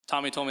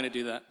Tommy told me to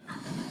do that.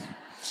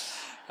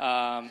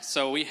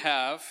 So we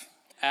have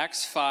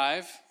Acts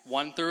 5,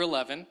 1 through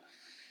 11.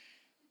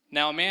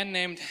 Now a man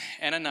named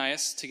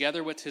Ananias,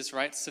 together with his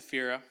wife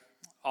Sapphira,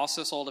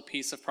 also sold a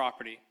piece of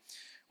property.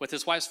 With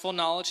his wife's full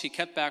knowledge, he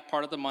kept back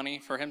part of the money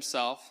for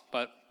himself,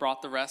 but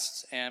brought the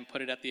rest and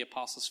put it at the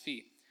apostles'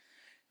 feet.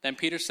 Then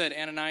Peter said,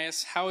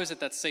 Ananias, how is it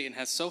that Satan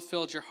has so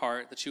filled your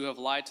heart that you have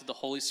lied to the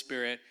Holy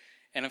Spirit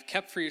and have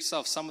kept for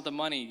yourself some of the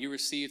money you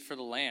received for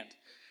the land?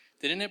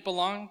 Didn't it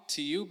belong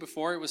to you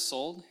before it was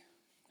sold?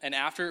 And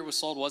after it was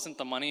sold, wasn't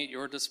the money at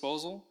your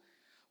disposal?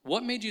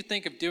 What made you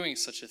think of doing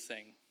such a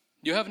thing?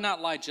 You have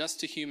not lied just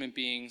to human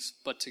beings,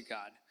 but to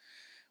God.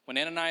 When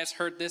Ananias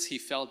heard this, he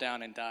fell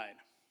down and died.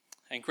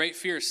 And great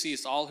fear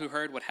seized all who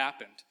heard what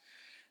happened.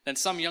 Then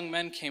some young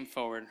men came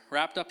forward,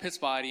 wrapped up his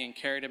body, and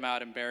carried him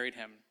out and buried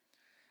him.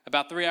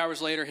 About 3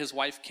 hours later, his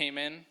wife came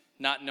in,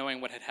 not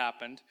knowing what had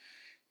happened.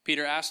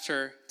 Peter asked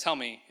her, tell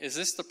me, is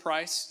this the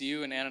price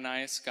you and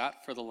Ananias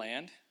got for the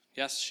land?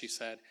 Yes, she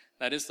said,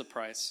 that is the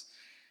price.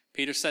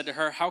 Peter said to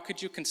her, how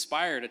could you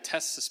conspire to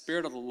test the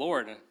Spirit of the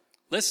Lord?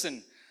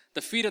 Listen,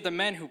 the feet of the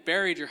men who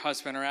buried your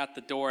husband are at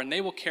the door, and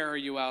they will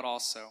carry you out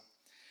also.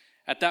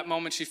 At that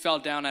moment, she fell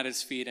down at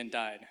his feet and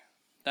died.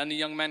 Then the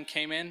young men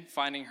came in,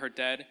 finding her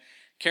dead,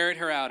 carried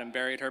her out and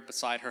buried her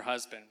beside her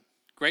husband.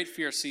 Great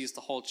fear seized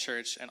the whole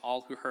church and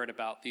all who heard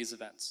about these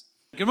events.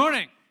 Good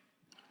morning.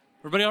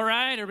 Everybody all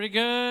right? Everybody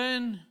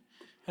good?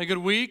 Had a good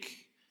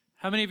week?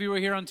 How many of you were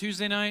here on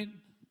Tuesday night?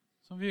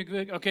 Some of you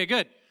good? Okay,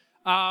 good.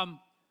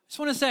 Just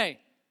want to say,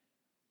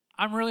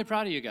 I'm really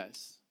proud of you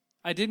guys.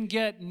 I didn't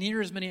get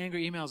near as many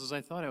angry emails as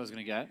I thought I was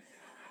going to get.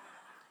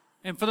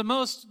 And for the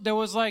most, there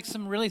was like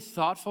some really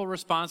thoughtful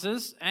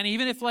responses. And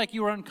even if like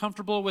you were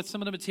uncomfortable with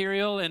some of the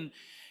material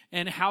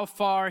and how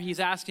far he's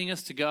asking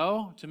us to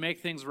go to make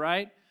things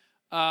right,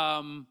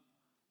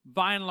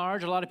 by and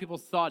large, a lot of people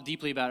thought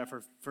deeply about it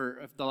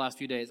for the last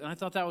few days. And I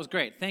thought that was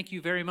great. Thank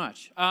you very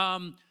much.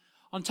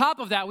 On top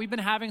of that, we've been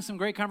having some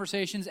great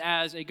conversations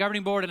as a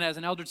governing board and as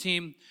an elder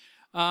team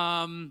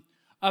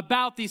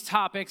about these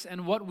topics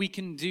and what we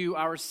can do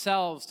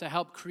ourselves to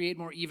help create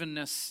more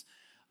evenness,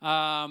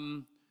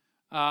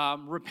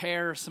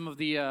 repair some of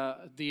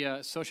the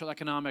social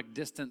economic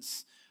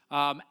distance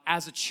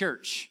as a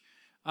church.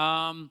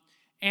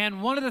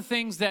 And one of the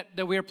things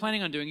that we are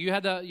planning on doing, you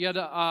had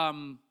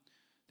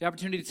the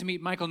opportunity to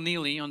meet Michael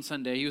Neely on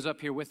Sunday. He was up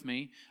here with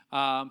me,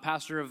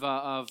 pastor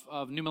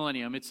of New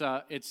Millennium. It's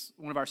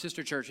one of our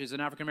sister churches,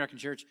 an African American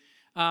church.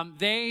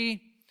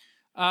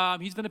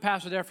 He's been a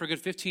pastor there for a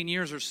good 15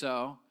 years or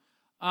so.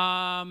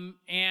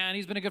 And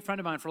he's been a good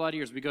friend of mine for a lot of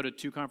years. We go to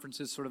 2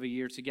 conferences sort of a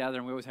year together,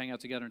 and we always hang out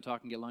together and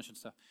talk and get lunch and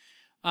stuff.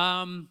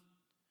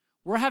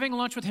 We're having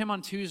lunch with him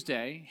on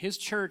Tuesday. His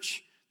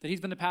church that he's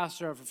been the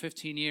pastor of for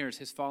 15 years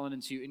has fallen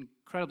into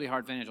incredibly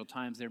hard financial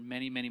times. They're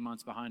many, many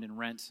months behind in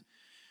rent.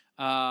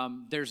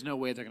 There's no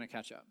way they're going to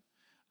catch up.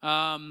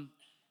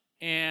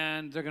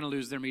 And they're going to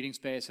lose their meeting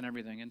space and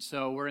everything. And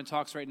so we're in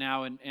talks right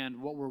now,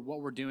 and what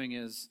we're doing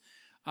is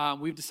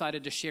we've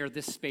decided to share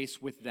this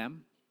space with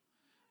them.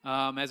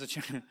 As a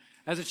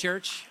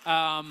church.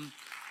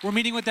 We're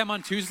meeting with them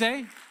on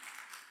Tuesday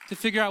to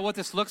figure out what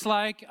this looks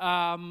like.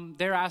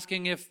 They're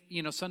asking if,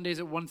 Sundays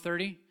at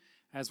 1:30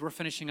 as we're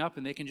finishing up,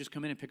 and they can just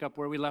come in and pick up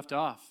where we left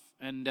off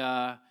and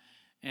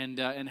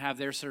have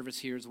their service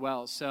here as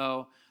well.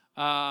 So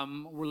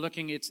we're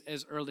looking it's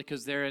as early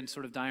because they're in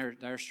sort of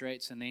dire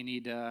straits, and they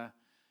need to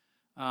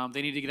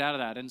get out of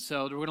that. And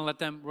so we're going to let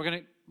them. We're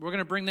going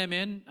to bring them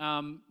in.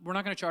 We're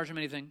not going to charge them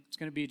anything. It's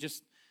going to be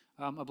just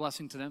a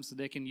blessing to them so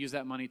they can use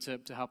that money to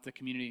help the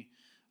community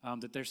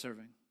that they're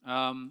serving.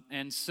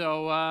 And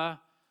so, I'm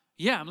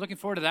looking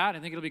forward to that.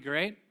 I think it'll be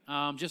great.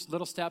 Just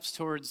little steps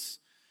towards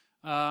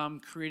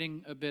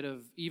creating a bit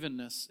of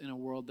evenness in a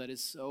world that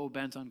is so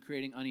bent on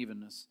creating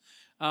unevenness.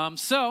 With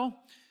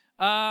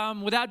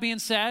that being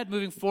said,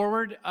 moving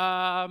forward,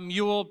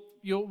 we'll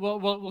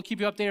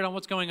keep you updated on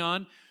what's going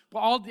on.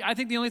 I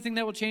think the only thing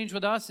that will change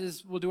with us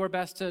is we'll do our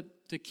best to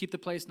keep the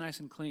place nice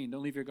and clean.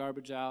 Don't leave your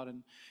garbage out,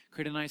 and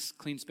create a nice,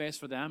 clean space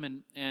for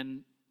them,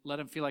 and let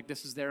them feel like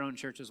this is their own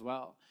church as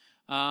well.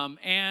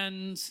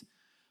 Again,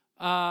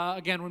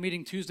 we're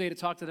meeting Tuesday to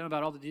talk to them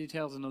about all the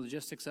details and the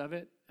logistics of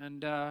it.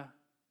 And there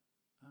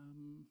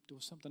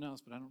was something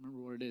else, but I don't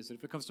remember what it is.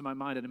 If it comes to my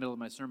mind in the middle of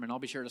my sermon, I'll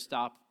be sure to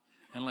stop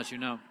and let you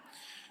know.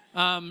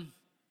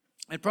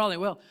 It probably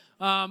will.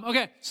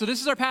 Okay, so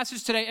this is our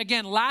passage today.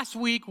 Again, last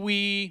week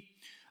we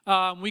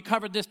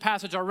covered this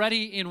passage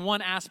already in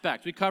one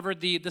aspect. We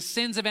covered the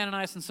sins of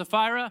Ananias and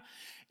Sapphira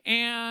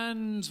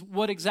and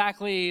what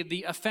exactly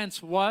the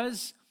offense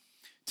was.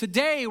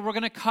 Today, we're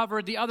going to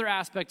cover the other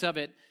aspect of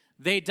it.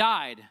 They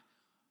died.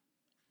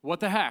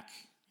 What the heck?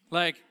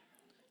 Like,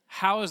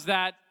 how is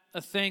that a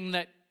thing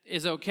that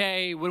is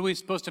okay? What are we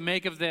supposed to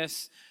make of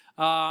this?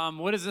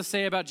 What does this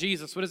say about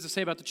Jesus? What does this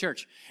say about the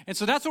church? And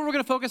so that's what we're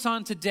going to focus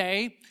on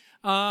today.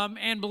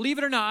 And believe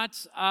it or not,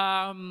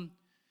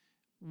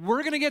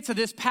 we're going to get to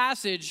this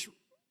passage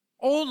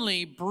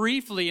only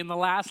briefly in the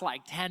last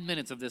 10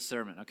 minutes of this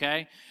sermon,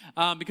 okay?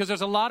 Because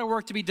there's a lot of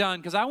work to be done,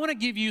 because I want to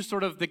give you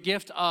sort of the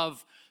gift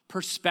of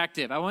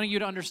perspective. I want you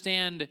to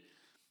understand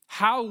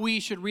how we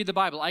should read the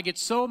Bible. I get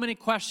so many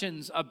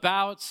questions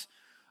about,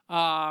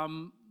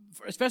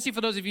 especially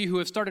for those of you who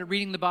have started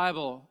reading the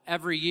Bible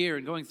every year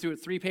and going through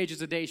it 3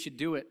 pages a day should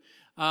do it.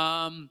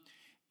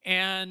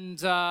 And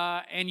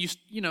you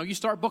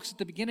start books at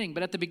the beginning,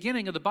 but at the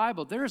beginning of the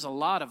Bible, there's a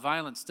lot of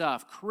violent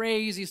stuff,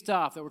 crazy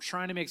stuff that we're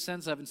trying to make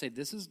sense of and say,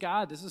 this is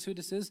God, this is who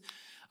this is.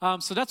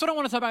 So that's what I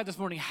want to talk about this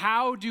morning.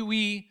 How do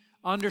we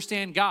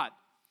understand God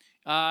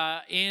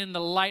in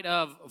the light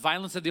of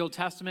violence of the Old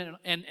Testament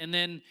and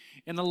then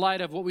in the light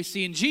of what we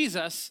see in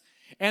Jesus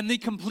and the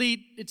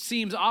complete, it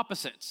seems,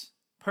 opposite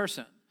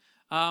person?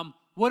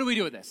 What do we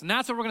do with this? And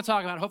that's what we're going to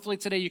talk about. Hopefully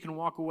today you can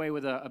walk away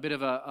with a bit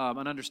of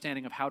an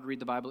understanding of how to read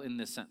the Bible in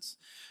this sense.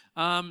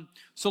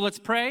 So let's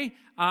pray.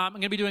 I'm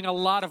going to be doing a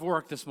lot of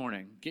work this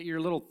morning. Get your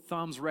little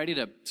thumbs ready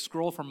to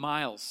scroll for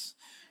miles.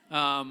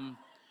 And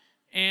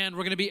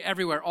we're going to be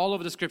everywhere, all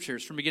over the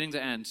scriptures from beginning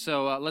to end.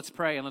 So let's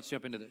pray and let's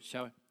jump into this,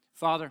 shall we?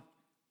 Father,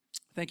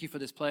 thank you for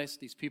this place,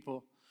 these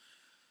people.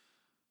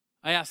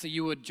 I ask that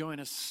you would join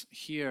us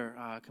here,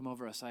 come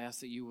over us. I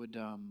ask that you would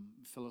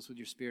fill us with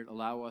your Spirit,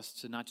 allow us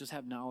to not just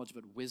have knowledge,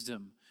 but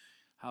wisdom.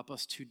 Help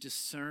us to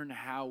discern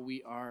how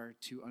we are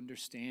to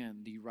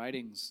understand the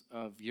writings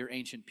of your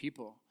ancient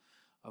people,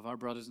 of our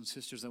brothers and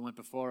sisters that went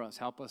before us.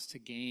 Help us to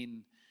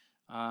gain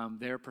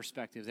their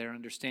perspective, their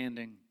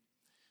understanding.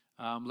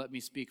 Let me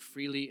speak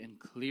freely and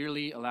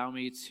clearly. Allow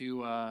me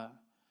to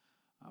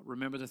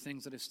remember the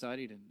things that I've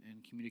studied and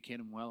communicate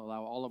them well.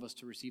 Allow all of us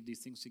to receive these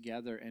things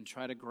together and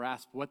try to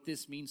grasp what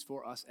this means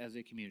for us as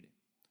a community.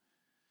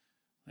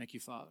 Thank you,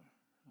 Father.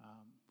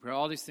 Pray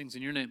all these things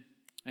in your name.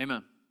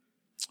 Amen.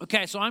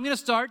 Okay, so I'm going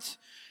to start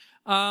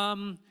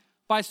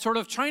by sort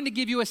of trying to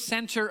give you a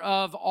center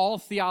of all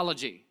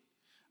theology.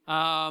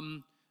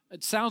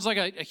 It sounds like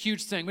a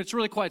huge thing, but it's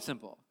really quite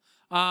simple.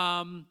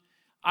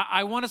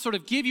 I want to sort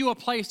of give you a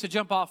place to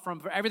jump off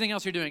from for everything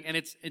else you're doing. And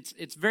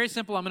it's very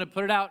simple. I'm going to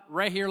put it out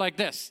right here like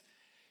this.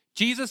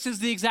 Jesus is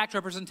the exact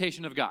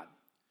representation of God.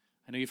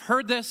 I know you've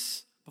heard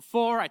this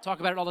before. I talk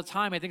about it all the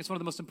time. I think it's one of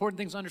the most important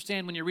things to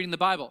understand when you're reading the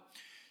Bible.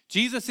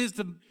 Jesus is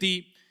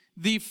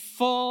the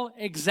full,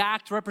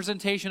 exact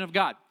representation of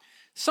God.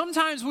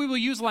 Sometimes we will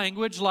use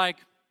language like,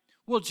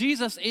 well,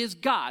 Jesus is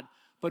God.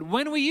 But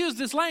when we use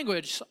this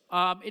language,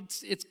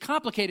 it's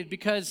complicated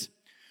because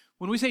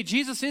when we say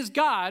Jesus is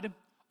God,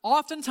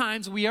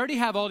 oftentimes, we already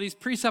have all these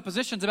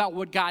presuppositions about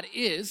what God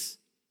is,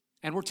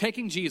 and we're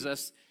taking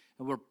Jesus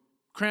and we're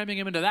cramming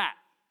him into that.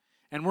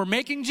 And we're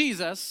making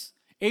Jesus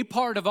a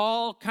part of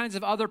all kinds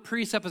of other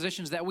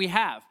presuppositions that we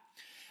have.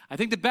 I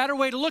think the better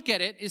way to look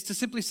at it is to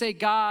simply say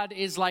God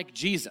is like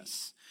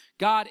Jesus.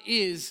 God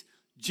is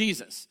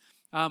Jesus.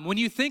 When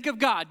you think of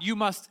God, you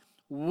must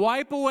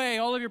wipe away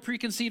all of your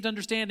preconceived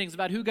understandings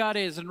about who God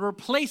is and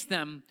replace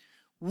them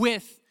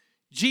with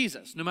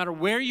Jesus. No matter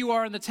where you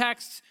are in the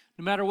text,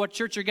 no matter what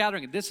church you're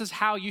gathering in, this is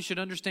how you should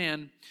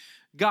understand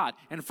God.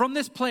 And from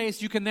this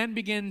place, you can then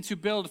begin to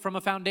build from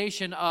a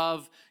foundation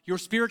of your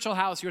spiritual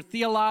house. Your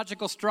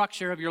theological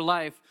structure of your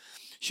life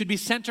should be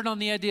centered on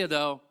the idea,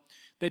 though,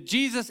 that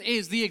Jesus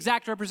is the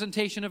exact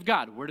representation of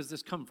God. Where does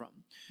this come from?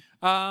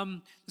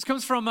 This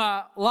comes from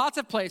lots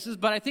of places,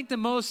 but I think the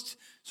most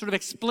sort of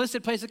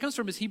explicit place it comes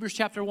from is Hebrews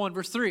chapter 1,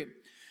 verse 3.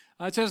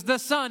 It says, the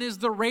Son is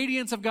the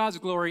radiance of God's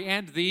glory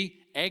and the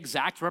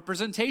exact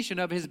representation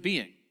of his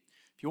being.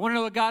 If you want to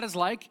know what God is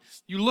like,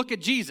 you look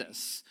at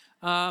Jesus.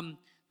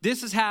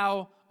 This is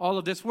how all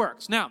of this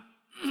works. Now,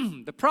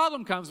 the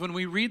problem comes when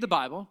we read the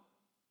Bible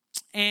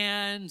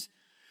and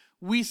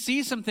we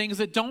see some things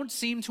that don't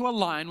seem to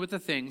align with the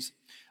things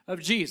of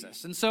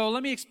Jesus. And so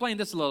let me explain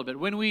this a little bit.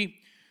 When we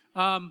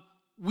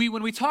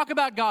talk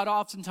about God,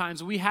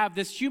 oftentimes we have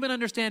this human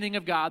understanding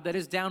of God that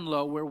is down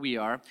low where we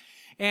are.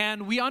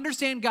 And we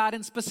understand God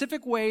in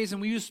specific ways,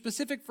 and we use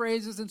specific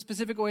phrases and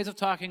specific ways of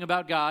talking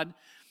about God.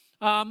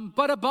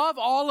 But above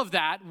all of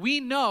that, we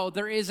know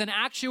there is an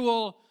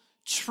actual,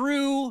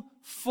 true,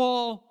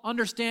 full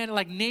understanding,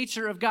 like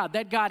nature of God,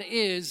 that God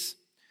is,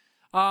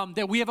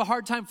 that we have a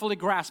hard time fully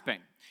grasping.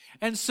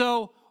 And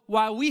so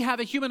while we have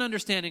a human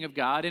understanding of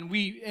God, and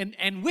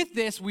with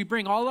this, we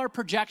bring all our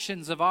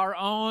projections of our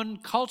own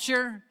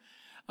culture,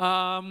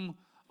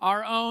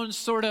 our own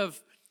sort of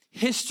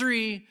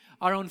history,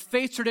 our own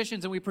faith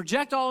traditions, and we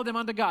project all of them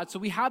onto God. So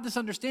we have this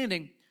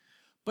understanding,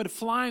 but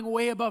flying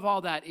way above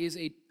all that is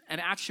an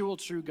actual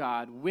true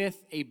God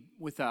with a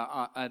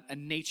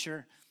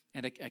nature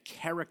and a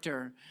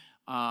character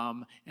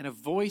and a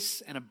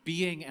voice and a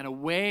being and a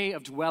way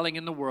of dwelling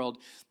in the world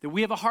that we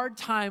have a hard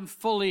time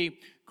fully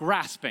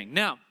grasping.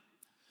 Now,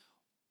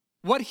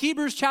 what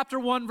Hebrews chapter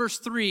 1 verse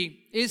 3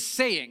 is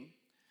saying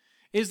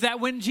is that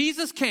when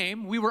Jesus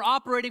came, we were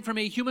operating from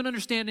a human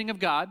understanding of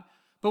God,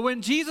 but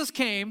when Jesus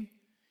came,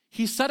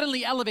 he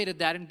suddenly elevated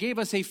that and gave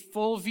us a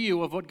full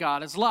view of what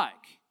God is like,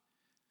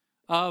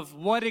 of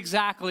what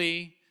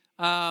exactly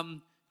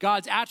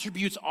God's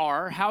attributes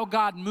are, how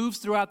God moves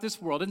throughout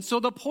this world. And so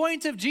the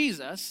point of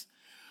Jesus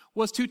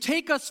was to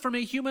take us from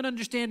a human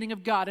understanding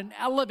of God and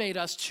elevate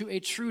us to a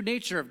true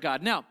nature of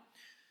God. Now,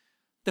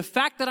 the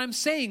fact that I'm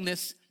saying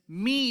this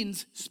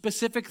means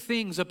specific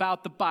things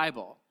about the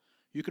Bible.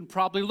 You can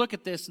probably look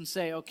at this and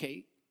say,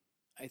 okay,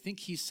 I think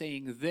he's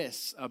saying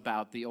this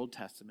about the Old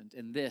Testament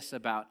and this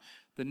about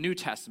the New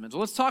Testament. So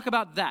let's talk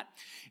about that.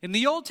 In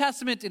the Old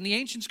Testament, in the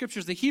ancient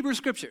scriptures, the Hebrew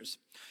scriptures,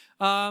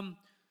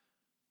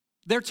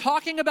 they're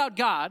talking about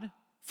God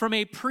from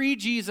a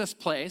pre-Jesus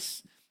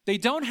place. They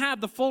don't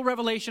have the full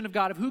revelation of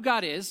God, of who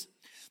God is.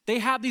 They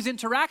have these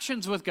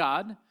interactions with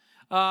God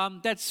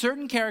that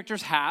certain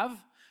characters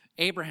have.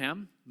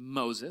 Abraham,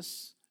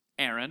 Moses,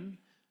 Aaron,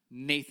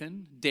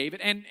 Nathan,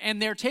 David,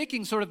 and they're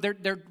taking sort of,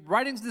 they're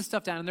writing this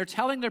stuff down, and they're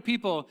telling their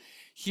people,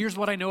 here's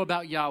what I know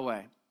about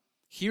Yahweh.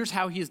 Here's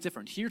how he is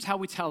different. Here's how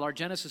we tell our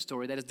Genesis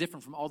story that is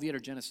different from all the other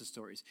Genesis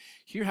stories.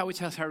 Here's how we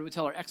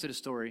tell our Exodus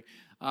story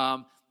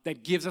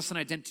that gives us an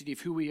identity of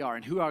who we are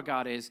and who our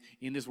God is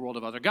in this world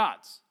of other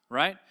gods,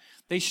 right?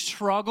 They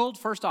struggled,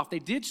 first off, they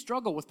did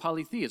struggle with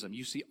polytheism.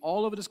 You see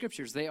all over the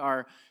scriptures, they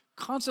are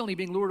constantly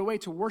being lured away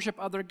to worship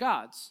other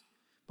gods.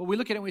 But we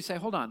look at it and we say,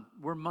 hold on,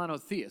 we're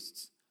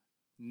monotheists.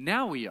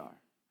 Now we are.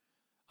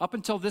 Up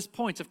until this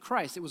point of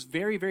Christ, it was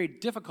very, very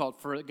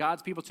difficult for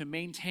God's people to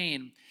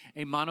maintain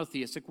a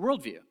monotheistic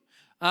worldview.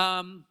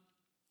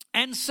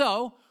 And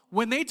so,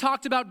 when they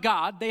talked about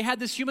God, they had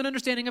this human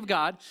understanding of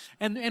God,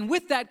 and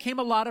with that came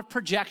a lot of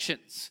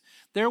projections.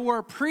 There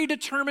were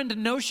predetermined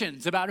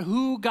notions about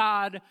who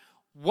God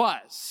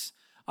was.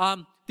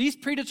 These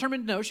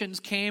predetermined notions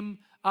came,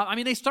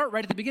 they start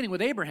right at the beginning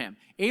with Abraham.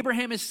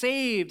 Abraham is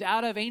saved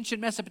out of ancient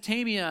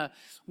Mesopotamia,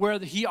 where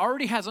he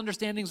already has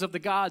understandings of the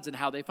gods and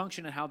how they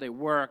function and how they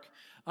work.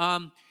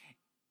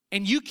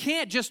 And you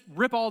can't just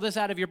rip all this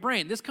out of your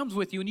brain. This comes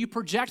with you, and you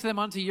project them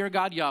onto your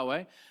God,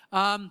 Yahweh.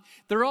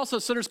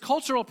 There's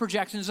cultural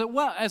projections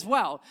as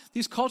well.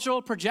 These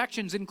cultural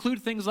projections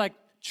include things like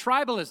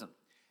tribalism.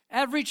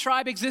 Every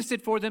tribe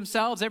existed for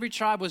themselves. Every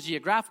tribe was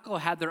geographical,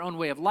 had their own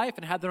way of life,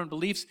 and had their own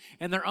beliefs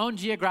and their own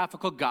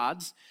geographical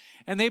gods.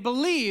 And they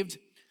believed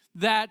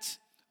that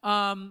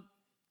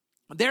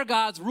their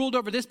gods ruled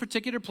over this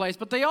particular place,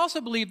 but they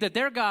also believed that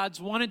their gods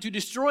wanted to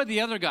destroy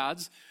the other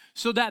gods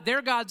so that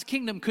their God's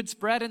kingdom could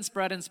spread and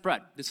spread and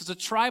spread. This is a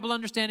tribal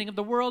understanding of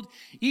the world,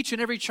 each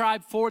and every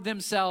tribe for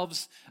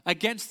themselves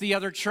against the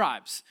other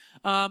tribes.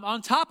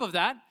 On top of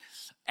that,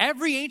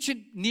 every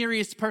ancient Near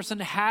East person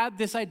had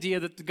this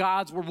idea that the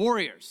gods were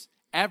warriors,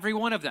 every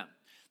one of them.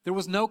 There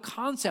was no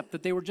concept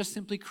that they were just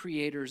simply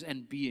creators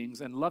and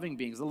beings and loving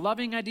beings. The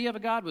loving idea of a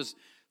god was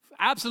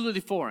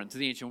absolutely foreign to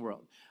the ancient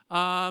world.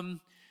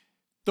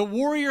 The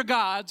warrior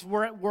gods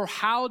were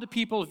how the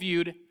people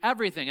viewed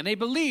everything. And they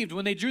believed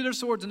when they drew their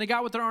swords and they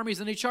got with their armies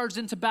and they charged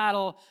into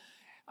battle,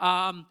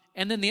 and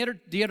then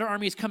the other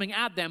armies coming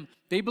at them,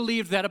 they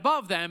believed that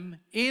above them,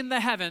 in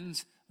the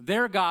heavens,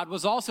 their God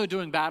was also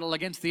doing battle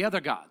against the other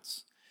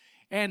gods.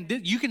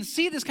 And you can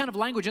see this kind of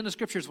language in the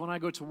scriptures. When I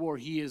go to war,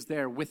 he is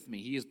there with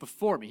me. He is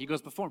before me. He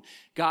goes before me.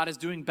 God is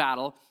doing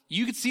battle.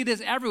 You can see this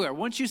everywhere.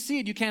 Once you see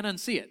it, you can't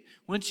unsee it.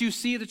 Once you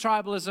see the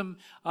tribalism,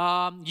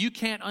 you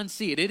can't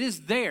unsee it. It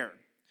is there.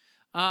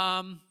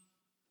 And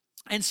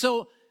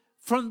so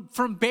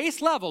from base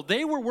level,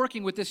 they were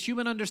working with this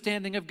human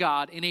understanding of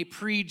God in a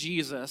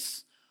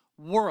pre-Jesus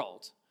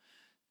world.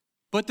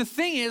 But the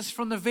thing is,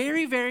 from the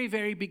very, very,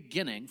 very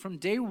beginning, from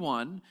day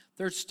one,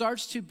 there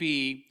starts to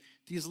be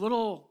these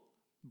little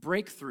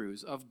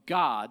breakthroughs of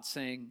God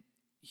saying,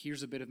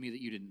 here's a bit of me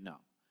that you didn't know.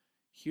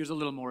 Here's a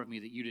little more of me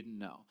that you didn't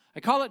know.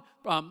 I call it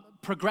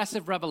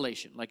progressive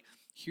revelation. Like,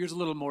 here's a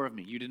little more of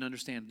me. You didn't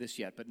understand this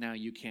yet, but now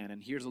you can.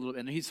 And here's a little,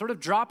 and he's sort of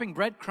dropping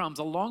breadcrumbs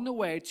along the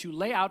way to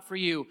lay out for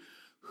you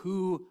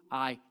who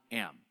I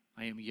am.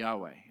 I am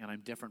Yahweh, and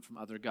I'm different from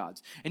other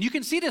gods. And you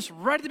can see this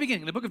right at the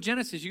beginning. In the book of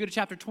Genesis, you go to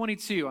chapter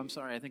 22. I'm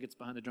sorry, I think it's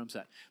behind the drum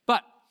set.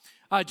 But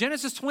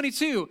Genesis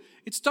 22,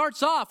 it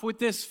starts off with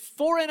this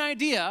foreign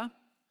idea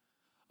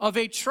of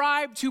a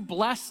tribe to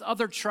bless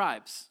other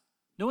tribes.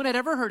 No one had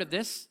ever heard of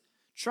this.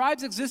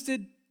 Tribes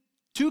existed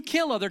to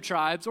kill other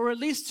tribes, or at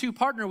least to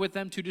partner with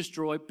them to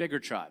destroy bigger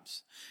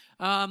tribes.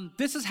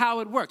 This is how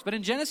it works. But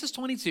in Genesis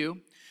 22,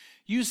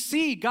 you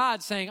see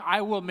God saying,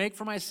 I will make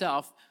for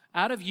myself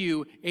out of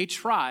you a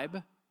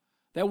tribe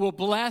that will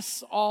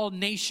bless all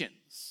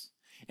nations.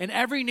 And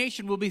every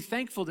nation will be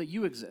thankful that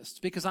you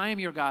exist, because I am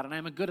your God, and I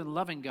am a good and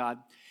loving God.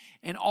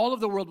 And all of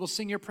the world will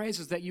sing your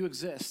praises that you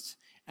exist.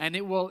 And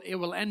it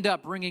will end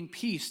up bringing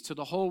peace to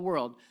the whole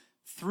world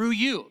through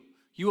you.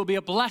 You will be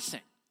a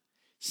blessing.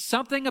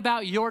 Something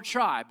about your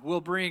tribe will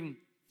bring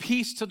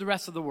peace to the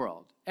rest of the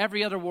world,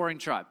 every other warring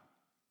tribe.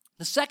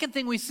 The second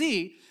thing we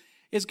see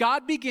is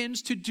God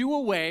begins to do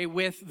away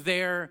with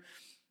their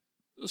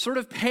sort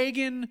of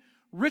pagan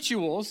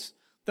rituals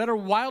that are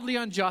wildly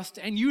unjust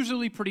and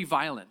usually pretty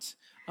violent.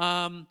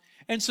 And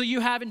so you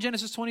have in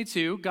Genesis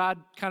 22, God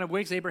kind of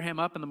wakes Abraham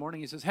up in the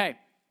morning. He says, hey,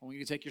 I want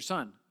you to take your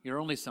son, your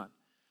only son.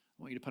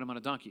 I want you to put him on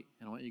a donkey,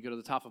 and I want you to go to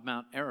the top of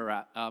Mount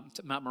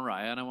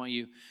Moriah, and I want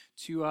you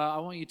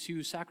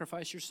to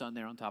sacrifice your son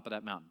there on top of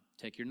that mountain.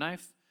 Take your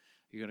knife,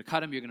 You're going to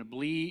cut him, you're going to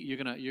bleed, you're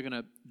going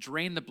to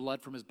drain the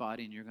blood from his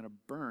body, and you're going to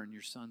burn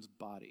your son's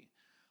body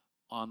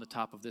on the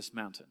top of this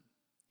mountain.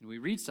 And we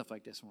read stuff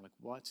like this, and we're like,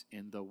 what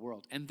in the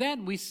world? And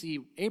then we see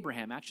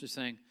Abraham actually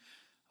saying,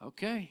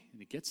 okay. And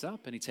he gets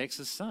up, and he takes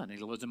his son, and he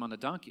loads him on the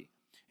donkey.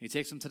 And he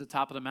takes him to the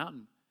top of the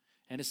mountain.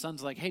 And his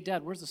son's like, hey,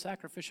 Dad, where's the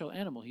sacrificial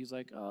animal? He's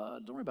like,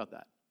 don't worry about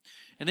that.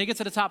 And they get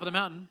to the top of the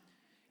mountain,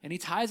 and he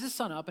ties his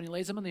son up, and he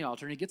lays him on the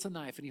altar, and he gets a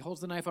knife, and he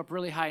holds the knife up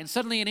really high, and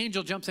suddenly an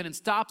angel jumps in and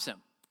stops him.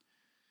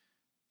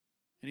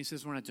 And he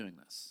says, we're not doing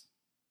this.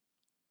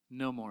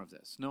 No more of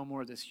this. No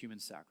more of this human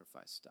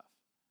sacrifice stuff.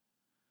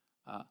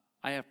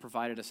 I have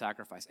provided a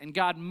sacrifice. And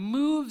God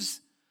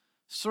moves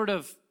sort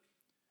of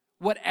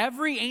what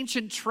every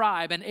ancient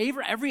tribe and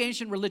every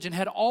ancient religion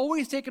had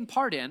always taken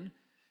part in.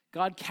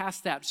 God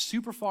casts that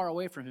super far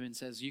away from him and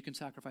says, you can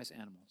sacrifice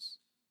animals.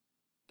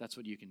 That's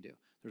what you can do.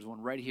 There's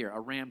one right here, a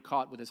ram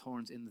caught with his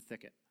horns in the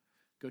thicket.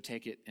 Go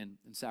take it and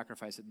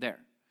sacrifice it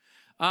there.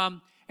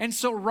 And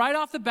so right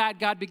off the bat,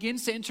 God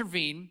begins to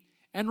intervene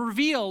and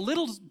reveal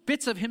little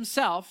bits of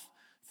himself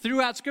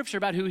throughout Scripture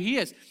about who he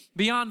is.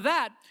 Beyond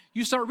that,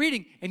 you start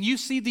reading, and you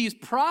see these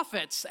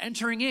prophets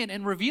entering in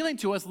and revealing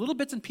to us little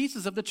bits and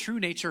pieces of the true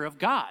nature of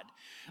God.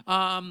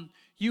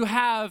 You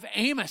have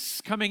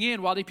Amos coming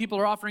in while the people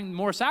are offering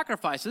more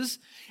sacrifices,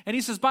 and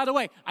he says, by the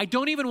way, I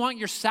don't even want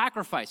your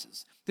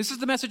sacrifices. This is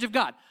the message of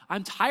God.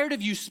 I'm tired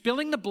of you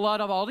spilling the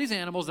blood of all these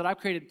animals that I've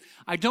created.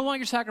 I don't want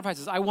your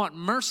sacrifices. I want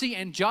mercy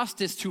and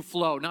justice to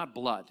flow, not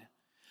blood.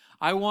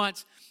 I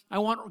want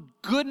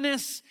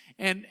goodness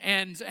and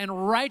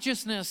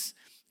righteousness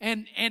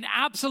and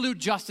absolute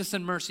justice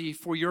and mercy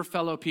for your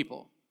fellow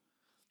people.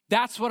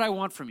 That's what I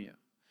want from you.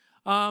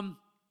 And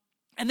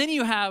then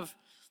you have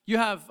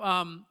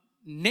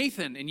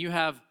Nathan, and you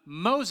have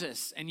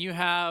Moses, and you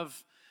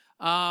have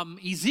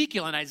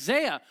Ezekiel and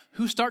Isaiah,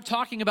 who start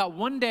talking about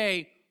one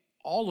day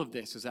all of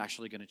this is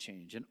actually going to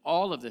change, and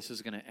all of this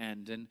is going to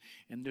end, and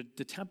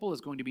the temple is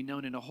going to be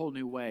known in a whole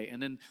new way,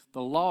 and then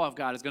the law of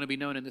God is going to be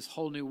known in this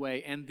whole new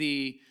way, and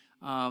the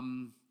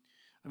whole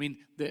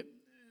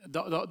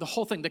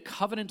thing, the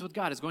covenant with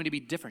God is going to be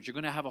different. You're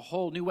going to have a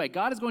whole new way.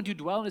 God is going to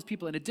dwell in his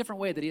people in a different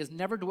way that he has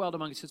never dwelled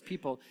amongst his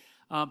people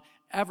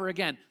ever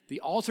again. The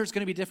altar is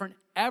going to be different.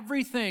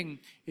 Everything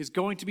is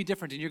going to be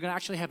different, and you're going to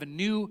actually have a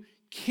new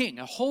king,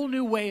 a whole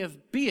new way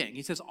of being.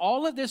 He says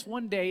all of this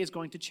one day is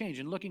going to change.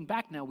 And looking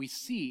back now, we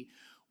see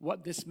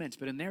what this meant.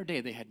 But in their day,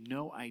 they had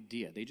no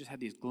idea. They just had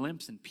these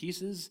glimpses and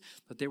pieces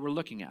that they were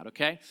looking at,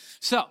 okay?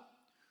 So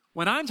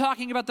when I'm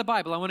talking about the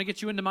Bible, I want to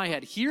get you into my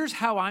head. Here's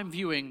how I'm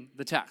viewing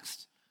the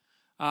text.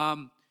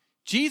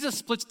 Jesus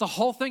splits the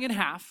whole thing in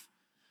half,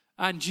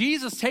 and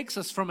Jesus takes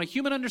us from a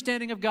human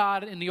understanding of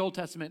God in the Old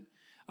Testament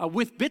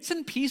with bits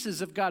and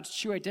pieces of God's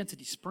true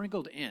identity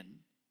sprinkled in,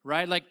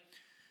 right? Like,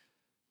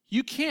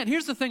 you can't,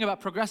 here's the thing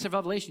about progressive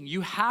revelation, you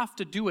have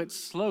to do it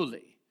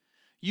slowly.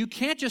 You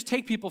can't just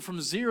take people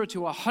from 0 to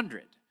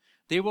 100.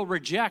 They will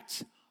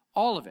reject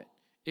all of it.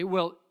 They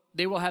will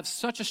have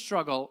such a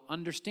struggle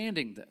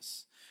understanding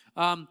this.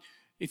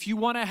 If you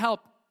want to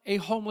help a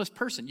homeless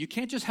person, you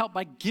can't just help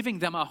by giving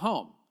them a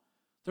home.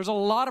 There's a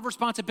lot of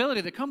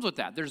responsibility that comes with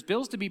that. There's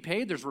bills to be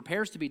paid, there's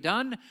repairs to be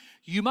done.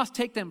 You must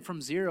take them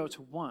from 0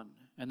 to 1.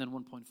 And then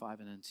 1.5,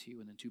 and then 2,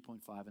 and then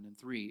 2.5, and then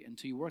 3,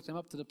 until you work them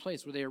up to the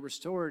place where they are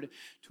restored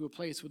to a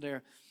place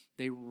where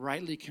they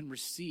rightly can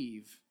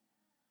receive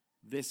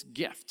this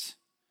gift.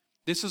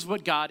 This is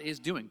what God is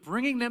doing,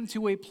 bringing them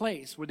to a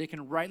place where they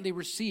can rightly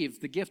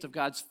receive the gift of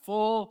God's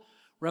full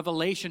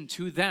revelation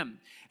to them.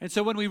 And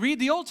so when we read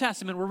the Old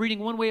Testament, we're reading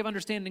one way of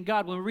understanding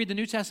God. When we read the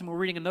New Testament, we're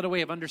reading another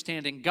way of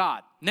understanding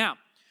God. Now,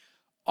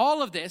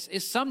 all of this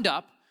is summed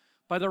up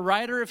by the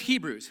writer of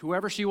Hebrews,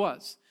 whoever she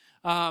was.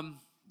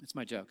 It's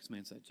my joke. It's my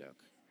inside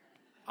joke.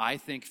 I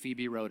think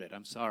Phoebe wrote it.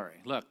 I'm sorry.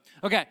 Look.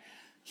 Okay.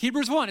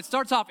 Hebrews 1, it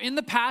starts off, in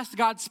the past,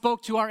 God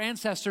spoke to our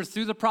ancestors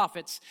through the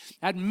prophets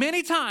at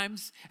many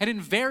times and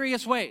in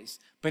various ways.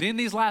 But in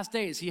these last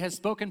days, he has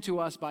spoken to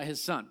us by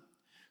his Son,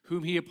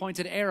 whom he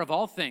appointed heir of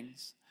all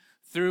things,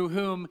 through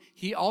whom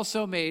he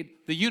also made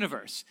the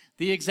universe,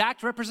 the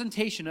exact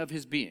representation of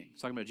his being.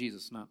 It's talking about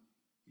Jesus, not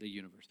the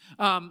universe.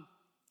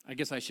 I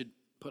guess I should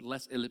put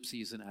less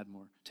ellipses and add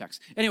more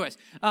text. Anyways,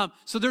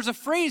 so there's a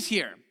phrase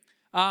here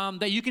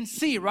that you can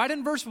see right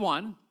in verse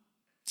 1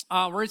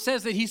 where it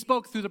says that he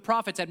spoke through the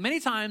prophets at many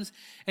times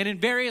and in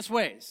various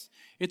ways.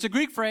 It's a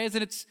Greek phrase,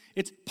 and it's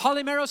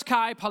polymeros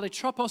kai,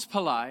 polytropos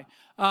palai,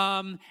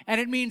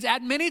 and it means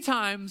at many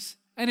times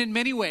and in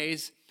many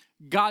ways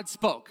God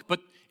spoke.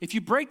 But if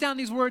you break down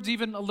these words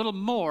even a little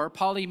more,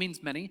 poly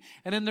means many,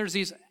 and then there's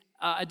these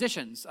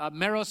additions.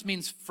 Meros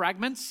means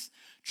fragments.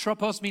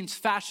 Tropos means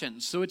fashion.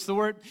 So it's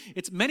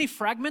many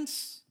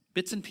fragments,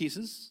 bits and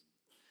pieces.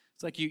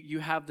 It's like you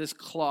have this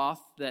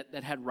cloth that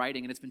had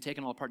writing, and it's been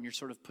taken all apart, and you're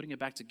sort of putting it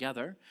back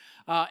together.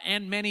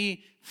 And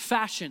many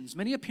fashions,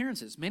 many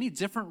appearances, many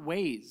different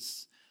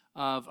ways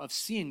of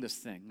seeing this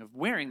thing, of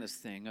wearing this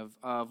thing,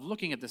 of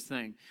looking at this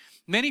thing.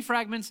 Many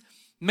fragments,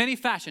 many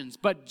fashions.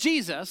 But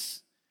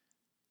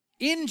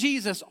in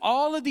Jesus,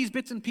 all of these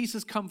bits and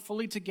pieces come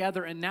fully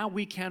together, and now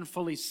we can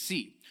fully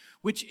see.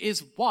 which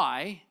is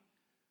why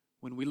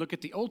when we look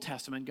at the Old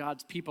Testament,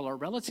 God's people are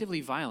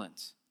relatively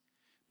violent.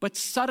 But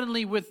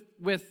suddenly with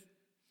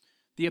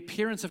the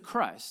appearance of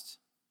Christ,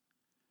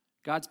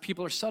 God's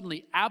people are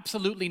suddenly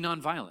absolutely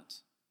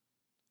nonviolent.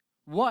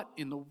 What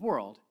in the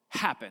world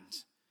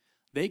happened?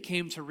 They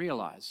came to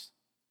realize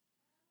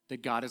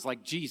that God is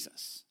like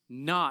Jesus,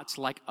 not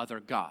like other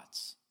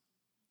gods.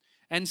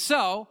 And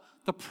so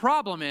the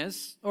problem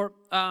is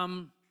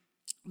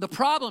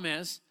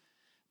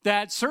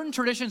that certain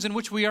traditions in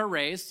which we are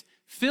raised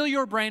fill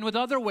your brain with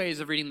other ways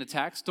of reading the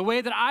text. The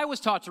way that I was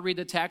taught to read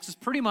the text is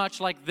pretty much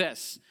like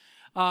this.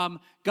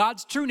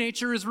 God's true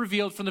nature is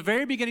revealed from the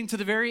very beginning to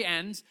the very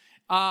end,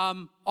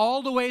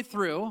 all the way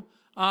through,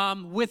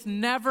 with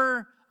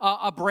never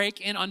a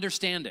break in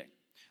understanding.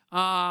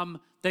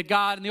 That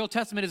God in the Old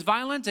Testament is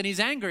violent and he's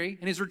angry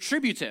and he's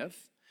retributive.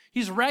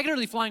 He's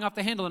regularly flying off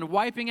the handle and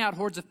wiping out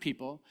hordes of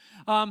people.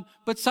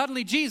 But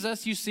suddenly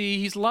Jesus, you see,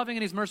 he's loving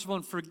and he's merciful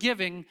and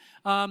forgiving.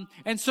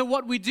 And so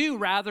what we do,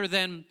 rather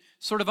than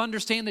sort of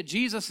understand that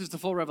Jesus is the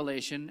full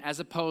revelation as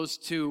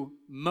opposed to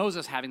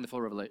Moses having the full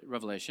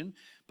revelation.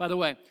 By the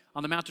way,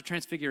 on the Mount of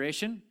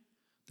Transfiguration,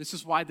 this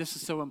is why this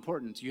is so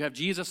important. You have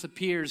Jesus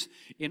appears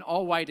in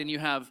all white, and you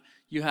have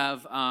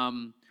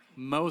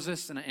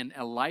Moses and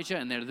Elijah,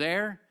 and they're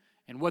there.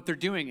 And what they're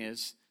doing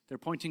is they're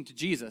pointing to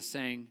Jesus,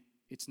 saying,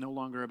 it's no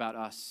longer about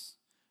us.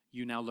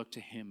 You now look to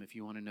him if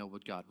you want to know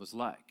what God was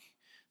like.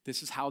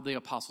 This is how the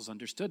apostles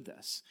understood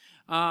this.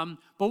 But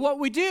what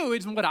we do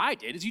is, what I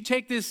did, is you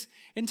take this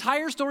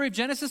entire story of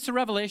Genesis to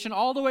Revelation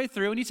all the way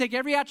through, and you take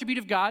every attribute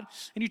of God,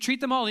 and you treat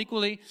them all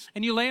equally,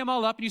 and you lay them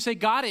all up, and you say,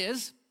 God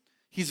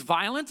he's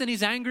violent, and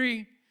he's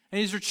angry,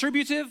 and he's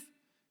retributive,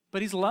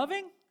 but he's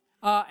loving,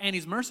 and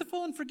he's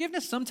merciful and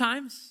forgiveness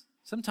sometimes,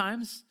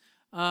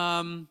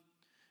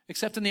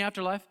 except in the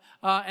afterlife.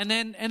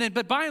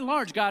 But by and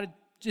large, God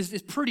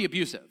is pretty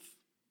abusive.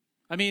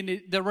 I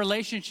mean, the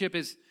relationship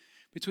is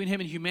between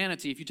him and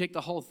humanity. If you take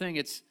the whole thing,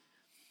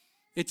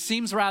 it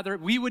seems rather,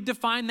 we would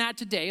define that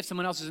today, if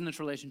someone else is in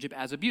this relationship,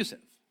 as abusive.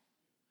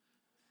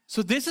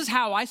 So this is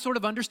how I sort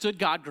of understood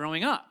God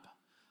growing up.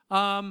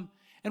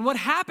 And what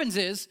happens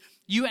is,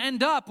 you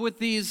end up with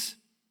these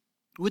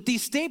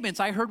statements.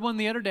 I heard one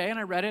the other day, and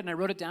I read it, and I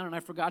wrote it down, and I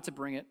forgot to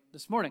bring it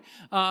this morning.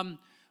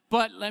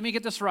 But let me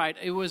get this right.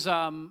 It was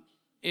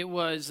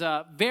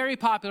a very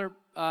popular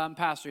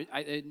pastor.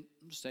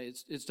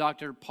 It's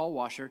Dr. Paul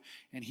Washer,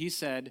 and he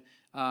said,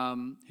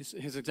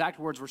 his exact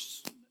words were,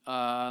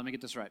 let me get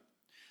this right.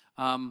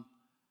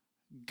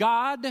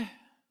 God,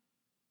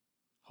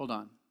 hold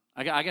on.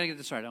 I got to get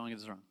this right. I don't want to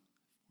get this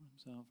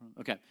wrong.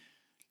 Okay.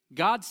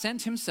 God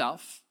sent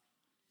himself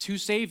to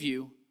save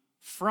you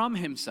from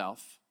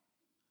himself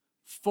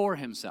for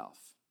himself.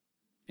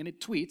 And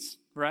it tweets,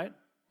 right?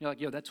 You're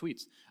like, yo, that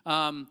tweets.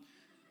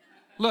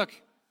 Look,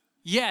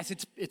 yes,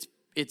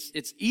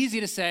 it's easy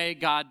to say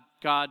God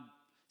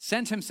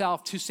sent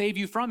himself to save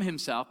you from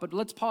himself, but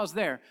let's pause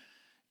there.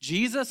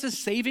 Jesus is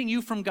saving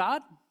you from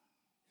God?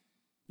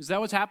 Is that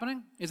what's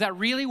happening? Is that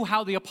really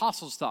how the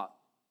apostles thought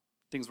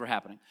things were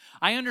happening?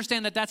 I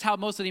understand that that's how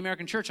most of the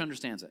American church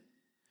understands it.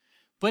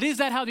 But is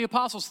that how the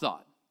apostles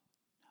thought?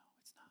 No,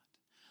 it's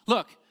not.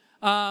 Look,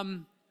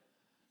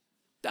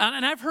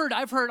 and I've heard,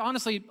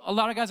 honestly, a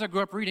lot of guys I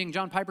grew up reading,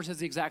 John Piper says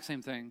the exact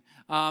same thing.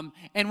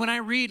 And when I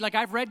read,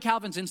 I've read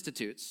Calvin's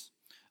Institutes.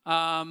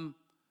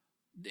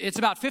 It's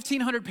about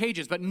 1,500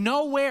 pages, but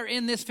nowhere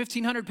in this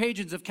 1,500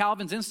 pages of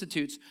Calvin's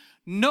Institutes,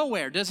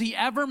 nowhere does he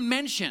ever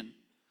mention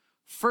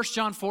 1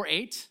 John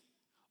 4:8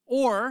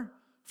 or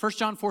 1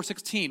 John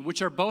 4:16,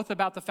 which are both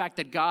about the fact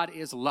that God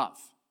is love.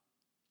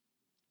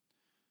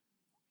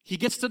 He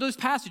gets to those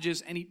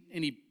passages and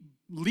he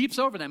leaps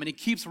over them and he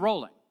keeps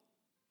rolling.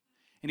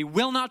 And he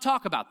will not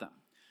talk about them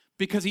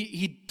because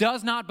he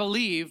does not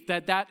believe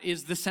that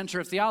is the center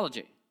of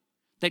theology,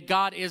 that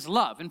God is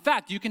love. In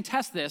fact, you can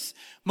test this.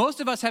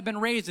 Most of us have been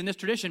raised in this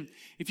tradition.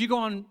 If you go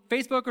on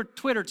Facebook or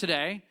Twitter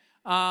today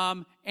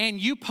and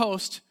you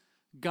post,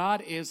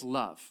 God is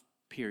love,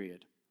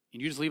 period,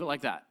 and you just leave it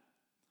like that,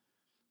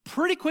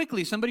 pretty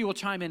quickly somebody will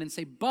chime in and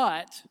say,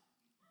 but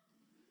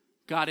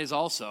God is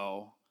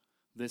also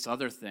this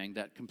other thing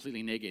that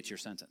completely negates your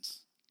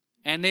sentence.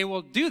 And they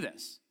will do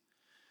this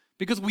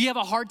because we have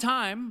a hard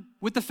time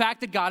with the fact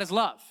that God is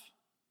love.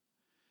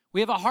 We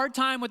have a hard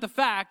time with the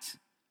fact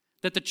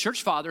that the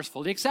church fathers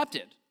fully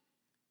accepted,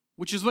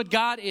 which is what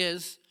God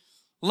is,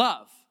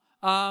 love.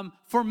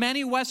 For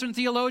many Western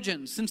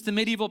theologians since the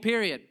medieval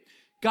period,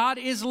 God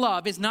is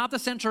love is not the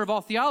center of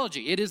all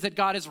theology. It is that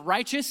God is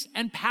righteous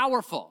and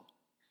powerful.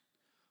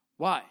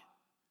 Why?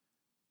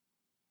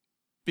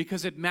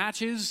 Because it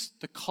matches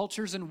the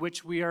cultures in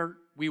which we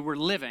were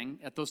living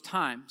at those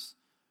times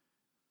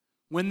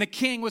when the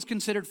king was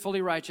considered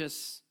fully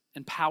righteous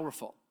and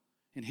powerful,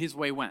 and his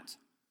way went.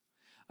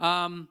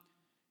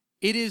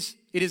 It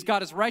is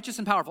God is righteous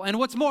and powerful. And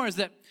what's more is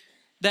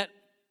that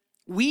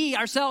we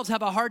ourselves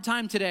have a hard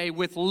time today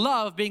with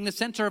love being the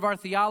center of our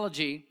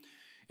theology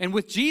and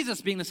with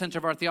Jesus being the center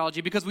of our theology,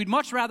 because we'd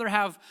much rather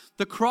have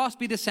the cross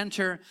be the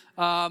center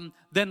than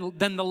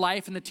the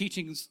life and the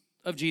teachings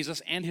of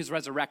Jesus and his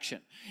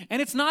resurrection.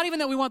 And it's not even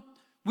that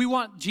we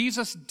want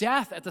Jesus'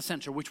 death at the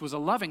center, which was a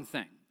loving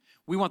thing.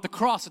 We want the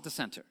cross at the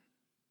center.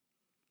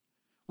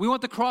 We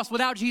want the cross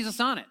without Jesus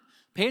on it.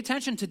 Pay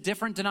attention to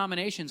different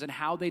denominations and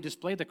how they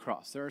display the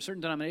cross. There are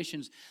certain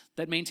denominations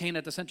that maintain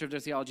at the center of their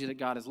theology that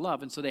God is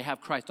love, and so they have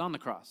Christ on the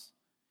cross.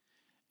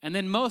 And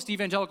then most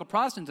evangelical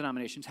Protestant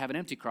denominations have an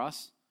empty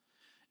cross.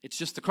 It's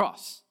just the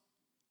cross.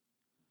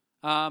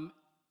 And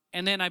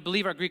then I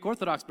believe our Greek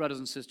Orthodox brothers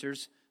and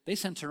sisters, they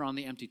center on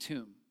the empty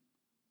tomb,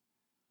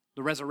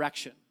 the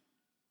resurrection,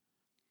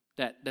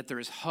 that there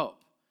is hope.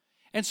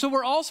 And so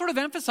we're all sort of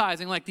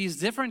emphasizing like these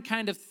different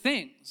kind of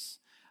things,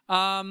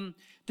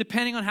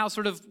 depending on how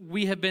sort of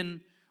we have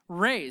been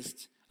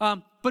raised.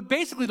 But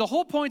basically the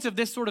whole point of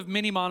this sort of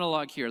mini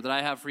monologue here that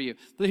I have for you,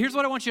 here's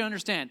what I want you to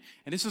understand.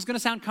 And this is going to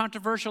sound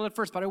controversial at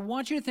first, but I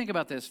want you to think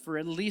about this for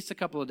at least a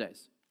couple of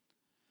days.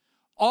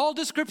 All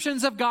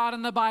descriptions of God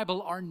in the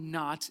Bible are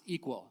not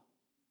equal.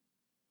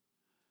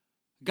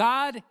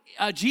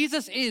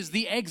 Jesus is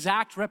the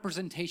exact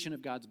representation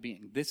of God's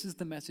being. This is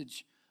the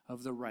message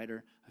of the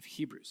writer of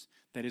Hebrews.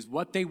 That is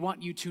what they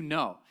want you to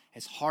know,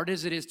 as hard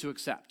as it is to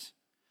accept.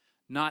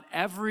 Not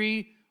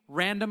every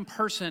random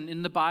person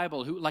in the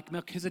Bible, who, like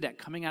Melchizedek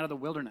coming out of the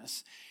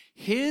wilderness,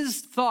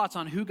 his thoughts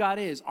on who God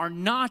is are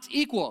not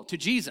equal to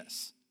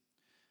Jesus.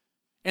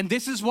 And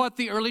this is what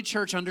the early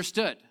church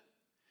understood.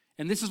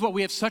 And this is what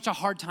we have such a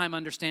hard time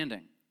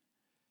understanding.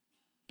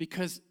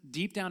 Because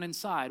deep down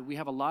inside, we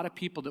have a lot of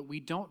people that we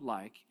don't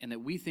like and that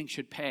we think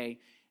should pay,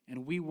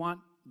 and we want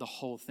the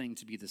whole thing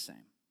to be the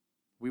same.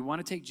 We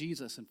want to take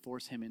Jesus and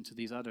force him into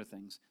these other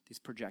things, these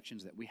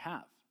projections that we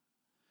have.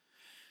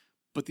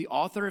 But the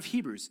author of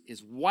Hebrews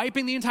is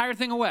wiping the entire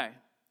thing away.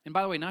 And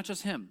by the way, not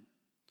just him.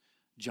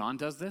 John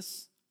does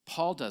this.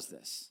 Paul does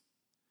this.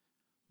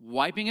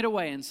 Wiping it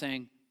away and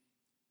saying,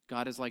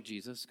 God is like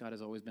Jesus. God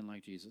has always been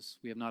like Jesus.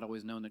 We have not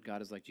always known that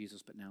God is like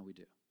Jesus, but now we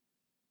do.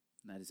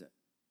 And that is it.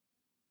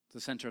 It's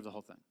the center of the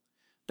whole thing.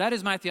 That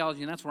is my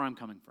theology, and that's where I'm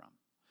coming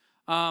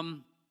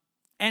from.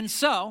 And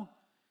so,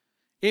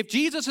 if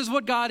Jesus is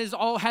what God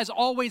has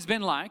always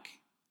been like,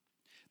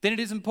 then it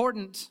is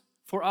important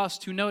for us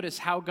to notice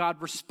how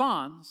God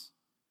responds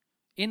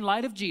in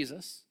light of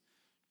Jesus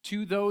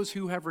to those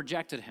who have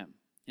rejected him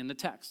in the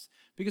text.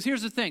 Because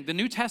here's the thing, the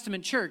New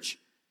Testament church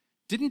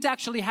didn't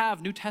actually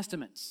have New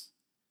Testaments.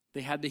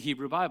 They had the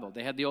Hebrew Bible.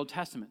 They had the Old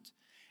Testament.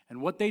 And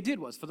what they did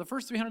was, for the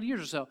first 300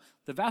 years or so,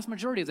 the vast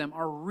majority of them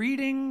are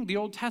reading the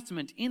Old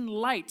Testament in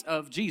light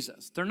of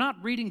Jesus. They're not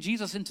reading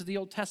Jesus into the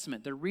Old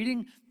Testament. They're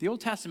reading the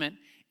Old Testament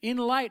in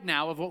light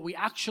now of what we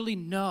actually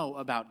know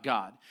about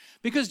God.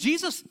 Because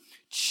Jesus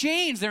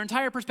changed their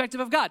entire perspective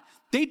of God.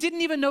 They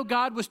didn't even know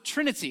God was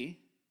Trinity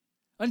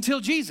until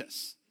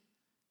Jesus.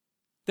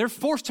 They're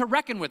forced to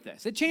reckon with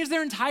this. It changed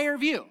their entire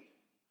view.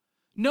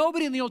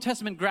 Nobody in the Old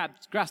Testament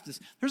grasped this.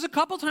 There's a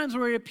couple times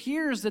where it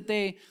appears that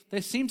they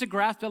seem to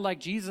grasp it like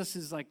Jesus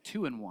is like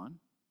two in one,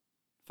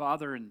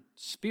 Father and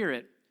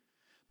Spirit.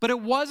 But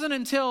it wasn't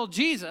until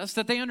Jesus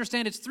that they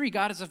understand it's three.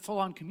 God is a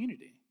full-on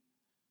community.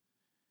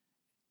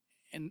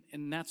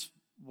 And that's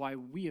why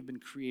we have been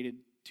created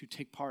to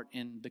take part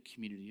in the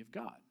community of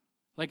God.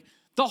 Like,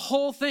 the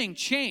whole thing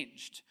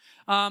changed.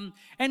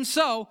 And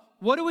so,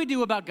 what do we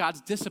do about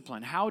God's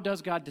discipline? How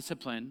does God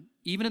discipline,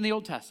 even in the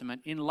Old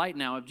Testament, in light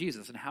now of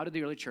Jesus? And how did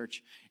the early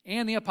church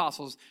and the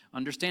apostles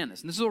understand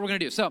this? And this is what we're going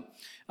to do. So,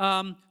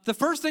 the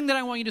first thing that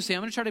I want you to see,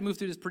 I'm going to try to move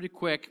through this pretty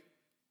quick.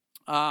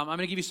 I'm going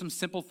to give you some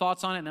simple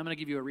thoughts on it, and I'm going to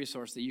give you a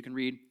resource that you can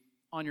read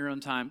on your own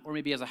time, or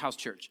maybe as a house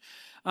church.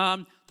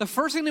 The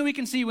first thing that we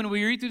can see when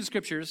we read through the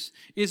scriptures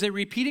is a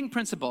repeating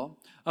principle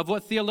of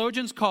what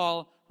theologians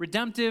call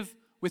redemptive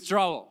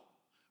withdrawal.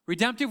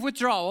 Redemptive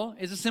withdrawal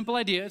is a simple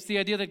idea. It's the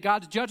idea that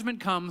God's judgment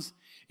comes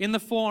in the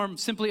form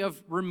simply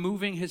of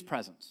removing his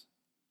presence.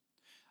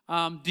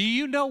 Do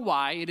you know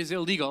why it is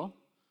illegal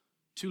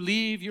to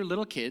leave your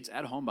little kids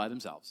at home by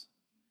themselves?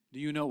 Do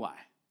you know why?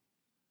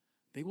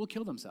 They will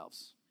kill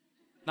themselves.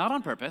 Not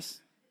on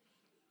purpose,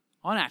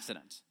 on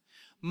accident.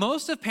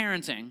 Most of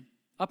parenting,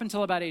 up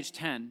until about age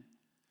 10,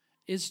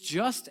 is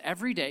just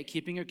every day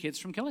keeping your kids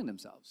from killing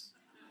themselves.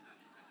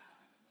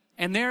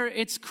 And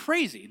it's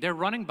crazy. They're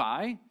running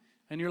by,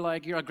 and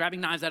you're grabbing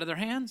knives out of their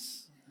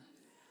hands,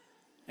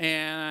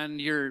 and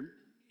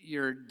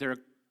they're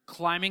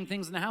climbing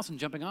things in the house and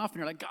jumping off, and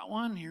you're like, got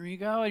one, here you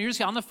go. And you're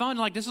just on the phone, and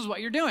like, this is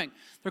what you're doing.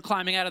 They're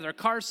climbing out of their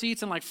car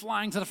seats and like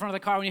flying to the front of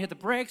the car when you hit the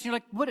brakes, and you're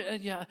like, what?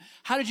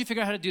 How did you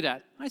figure out how to do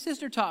that? My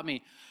sister taught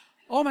me.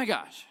 Oh my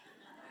gosh.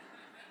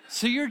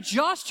 So you're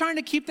just trying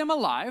to keep them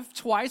alive.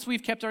 Twice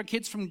we've kept our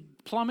kids from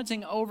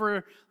plummeting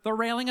over the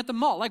railing at the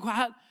mall. Like,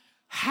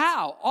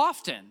 how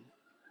often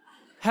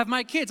have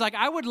my kids, I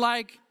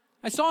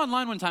saw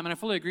online one time, and I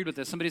fully agreed with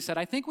this. Somebody said,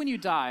 I think when you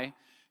die,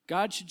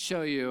 God should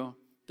show you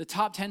the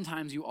top 10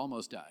 times you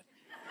almost died.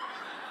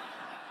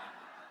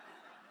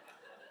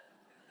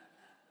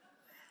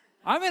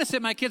 I'm going to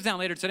sit my kids down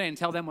later today and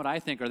tell them what I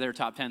think are their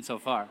top 10 so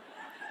far.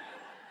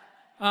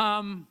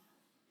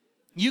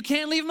 You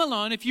can't leave them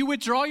alone. If you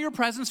withdraw your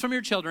presence from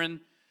your children,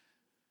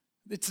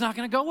 it's not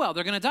going to go well.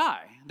 They're going to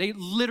die. They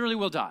literally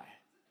will die.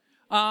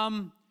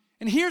 And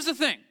here's the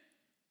thing.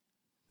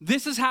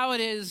 This is how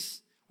it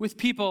is with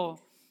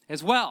people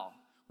as well.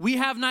 We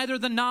have neither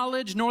the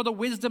knowledge nor the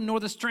wisdom nor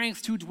the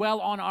strength to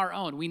dwell on our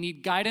own. We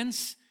need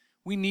guidance.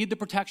 We need the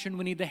protection.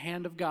 We need the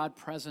hand of God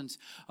present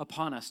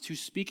upon us to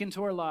speak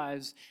into our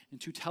lives and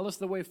to tell us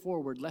the way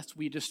forward, lest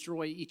we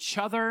destroy each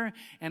other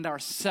and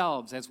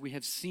ourselves, as we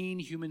have seen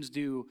humans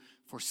do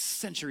for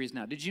centuries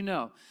now. Did you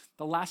know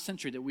the last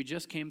century that we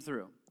just came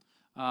through,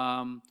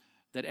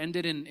 that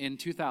ended in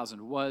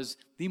 2000, was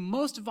the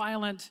most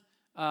violent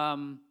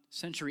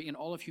century in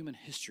all of human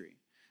history?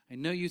 I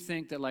know you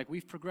think that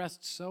we've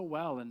progressed so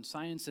well, and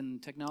science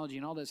and technology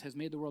and all this has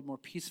made the world more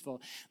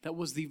peaceful. That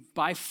was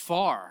by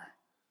far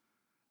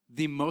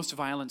the most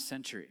violent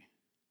century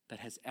that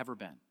has ever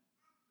been.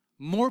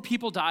 More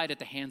people died at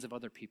the hands of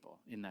other people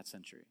in that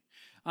century.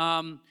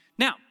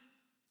 Now,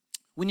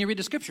 when you read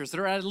the scriptures,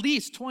 there are at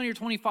least 20 or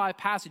 25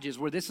 passages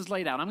where this is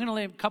laid out. I'm going to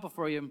lay a couple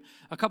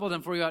of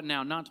them for you out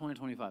now, not 20,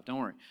 25. Don't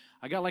worry.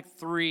 I got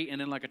 3,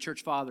 and then a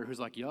church father who's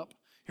yup.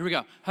 Here we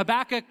go.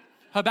 Habakkuk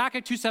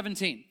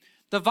 2:17.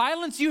 The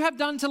violence you have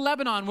done to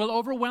Lebanon will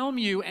overwhelm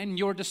you, and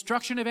your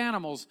destruction of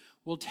animals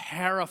will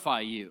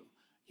terrify you.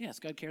 Yes,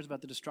 God cares about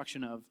the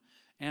destruction of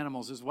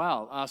animals as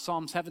well.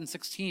 Psalm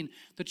 7:16.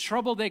 The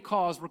trouble they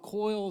cause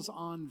recoils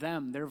on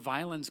them. Their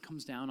violence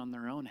comes down on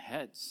their own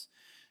heads.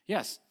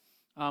 Yes,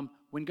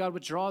 when God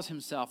withdraws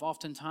himself,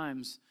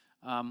 oftentimes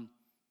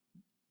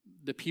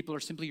the people are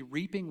simply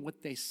reaping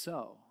what they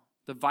sow.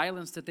 The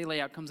violence that they lay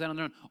out comes down on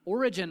their own.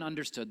 Origen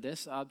understood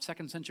this,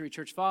 2nd century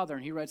church father,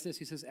 and he writes this.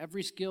 He says,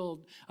 every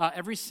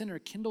sinner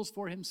kindles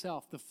for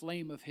himself the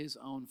flame of his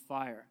own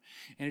fire,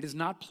 and it is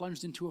not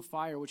plunged into a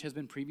fire which has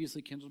been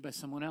previously kindled by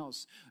someone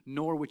else,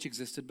 nor which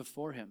existed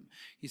before him.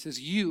 He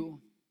says, you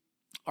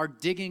are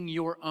digging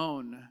your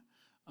own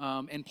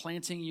and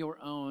planting your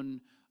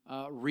own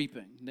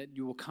reaping that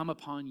you will come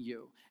upon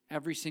you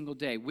every single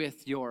day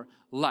with your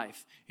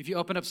life. If you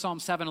open up Psalm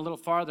 7 a little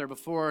farther,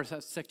 before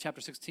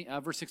chapter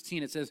 16, verse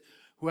 16, it says,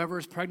 whoever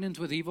is pregnant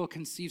with evil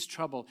conceives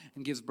trouble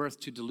and gives birth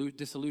to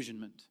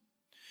disillusionment.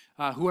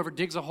 Whoever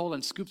digs a hole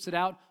and scoops it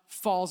out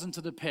falls into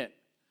the pit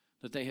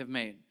that they have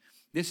made.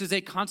 This is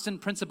a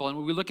constant principle, and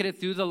when we look at it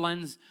through the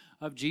lens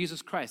of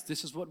Jesus Christ,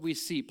 this is what we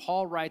see.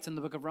 Paul writes in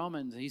the book of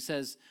Romans, he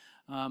says,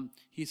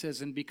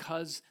 and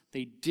because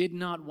they did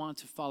not want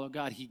to follow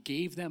God, he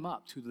gave them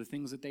up to the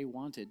things that they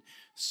wanted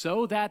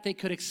so that they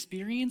could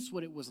experience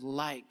what it was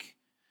like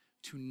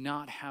to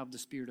not have the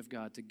Spirit of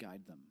God to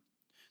guide them.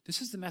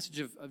 This is the message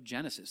of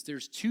Genesis.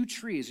 There's 2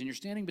 trees, and you're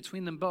standing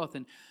between them both,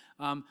 and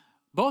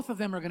both of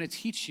them are going to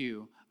teach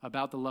you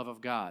about the love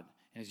of God.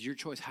 And it's your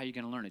choice how you're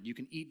going to learn it. You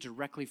can eat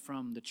directly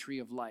from the tree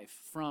of life,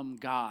 from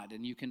God,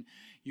 and you can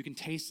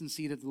taste and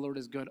see that the Lord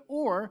is good.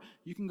 Or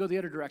you can go the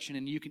other direction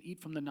and you can eat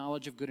from the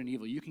knowledge of good and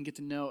evil. You can get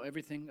to know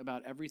everything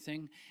about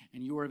everything,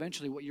 and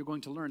what you're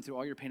going to learn through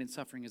all your pain and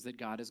suffering is that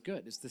God is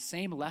good. It's the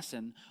same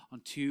lesson on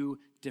 2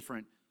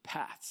 different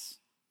paths,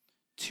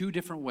 2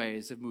 different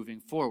ways of moving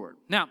forward.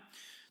 Now,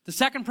 the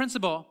second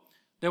principle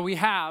that we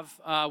have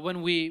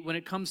when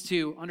it comes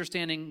to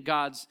understanding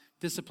God's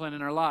discipline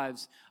in our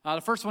lives.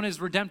 The first one is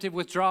redemptive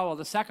withdrawal.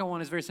 The second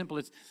one is very simple.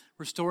 It's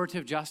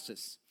restorative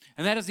justice.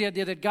 And that is the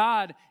idea that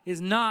God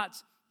is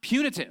not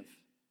punitive.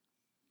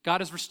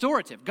 God is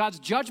restorative. God's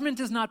judgment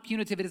is not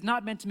punitive. It is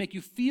not meant to make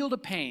you feel the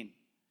pain.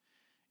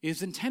 It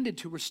is intended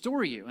to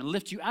restore you and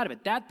lift you out of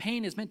it. That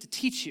pain is meant to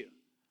teach you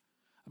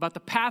about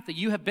the path that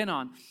you have been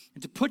on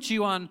and to put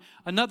you on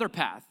another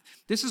path.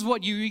 This is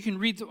what you can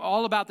read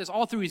all about this,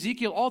 all through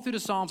Ezekiel, all through the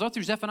Psalms, all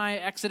through Zephaniah,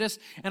 Exodus,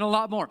 and a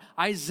lot more.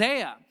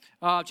 Isaiah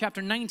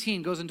chapter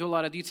 19 goes into a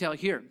lot of detail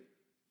here.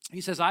 He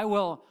says, I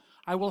will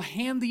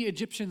hand the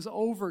Egyptians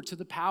over to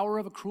the power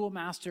of a cruel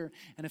master,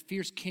 and a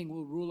fierce king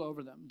will rule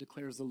over them,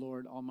 declares the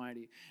Lord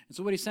Almighty. And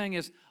so what he's saying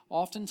is,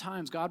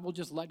 oftentimes God will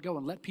just let go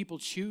and let people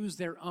choose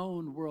their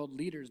own world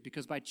leaders,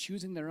 because by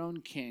choosing their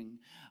own king,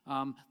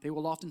 they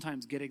will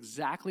oftentimes get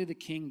exactly the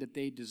king that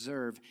they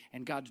deserve,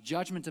 and God's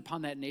judgment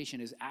upon that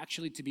nation is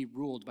actually to be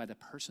ruled by the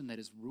person that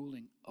is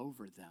ruling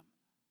over them.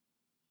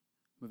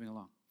 Moving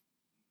along.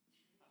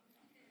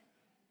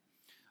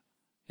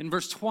 In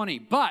verse 20,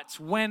 but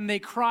when they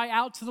cry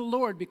out to the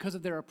Lord because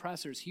of their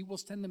oppressors, he will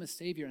send them a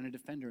savior and a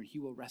defender, and he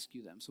will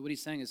rescue them. So what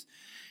he's saying is,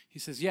 he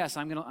says, yes,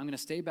 I'm going to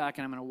stay back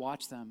and I'm going to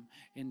watch them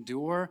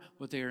endure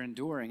what they are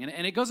enduring.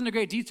 And it goes into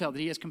great detail that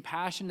he has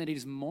compassion, that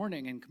he's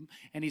mourning,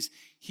 and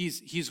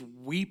he's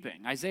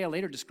weeping. Isaiah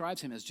later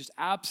describes him as just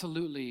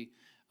absolutely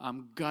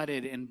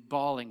gutted and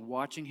bawling,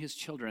 watching his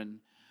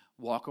children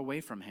walk away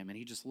from him, and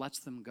he just lets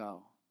them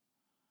go.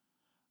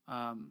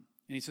 And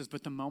he says,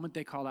 but the moment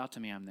they call out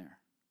to me, I'm there.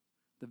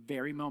 The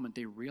very moment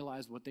they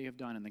realize what they have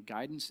done and the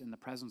guidance and the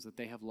presence that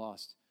they have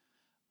lost,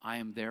 I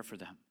am there for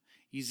them.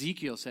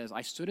 Ezekiel says,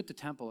 I stood at the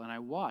temple and I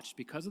watched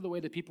because of the way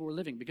that people were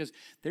living, because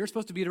they're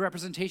supposed to be the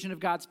representation of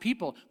God's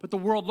people, but the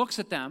world looks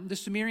at them, the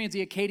Sumerians,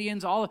 the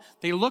Akkadians,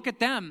 they look at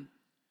them,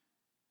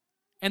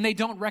 and they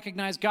don't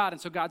recognize God.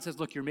 And so God says,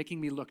 look, you're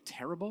making me look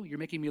terrible. You're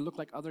making me look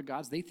like other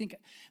gods. They think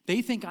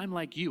I'm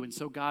like you. And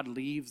so God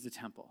leaves the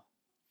temple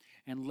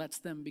and lets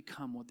them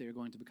become what they're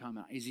going to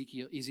become.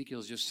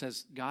 Ezekiel just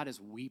says, God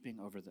is weeping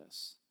over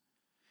this.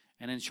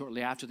 And then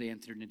shortly after, they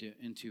entered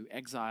into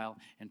exile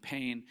and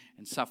pain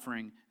and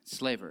suffering and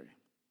slavery.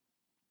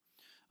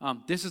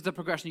 This is the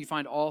progression you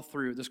find all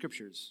through the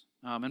scriptures.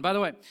 And by the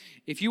way,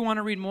 if you want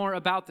to read more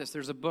about this,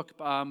 there's a book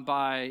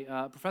by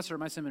a professor at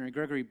my seminary,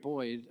 Gregory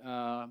Boyd.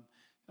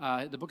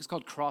 The book is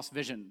called Cross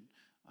Vision.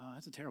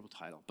 That's a terrible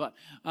title. But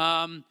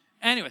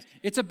anyways,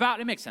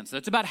 it makes sense.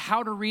 It's about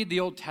how to read the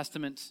Old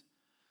Testament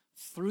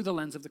through the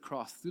lens of the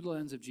cross, through the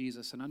lens of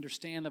Jesus, and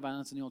understand the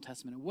violence in the Old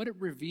Testament and what it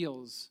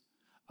reveals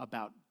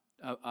about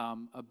the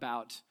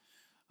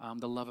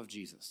love of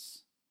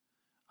Jesus.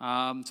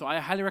 So I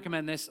highly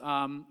recommend this.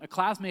 A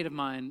classmate of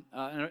mine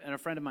and a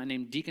friend of mine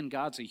named Deacon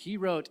Godsley, he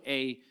wrote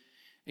a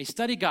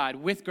study guide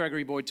with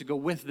Gregory Boyd to go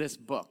with this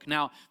book.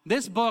 Now,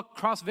 this book,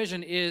 Cross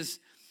Vision, is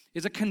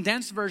a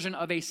condensed version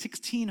of a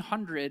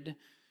 1600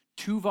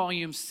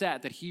 two-volume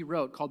set that he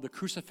wrote called The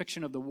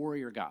Crucifixion of the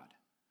Warrior God.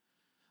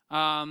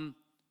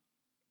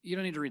 You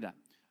don't need to read that.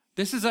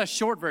 This is a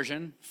short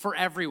version for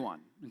everyone,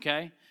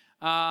 okay?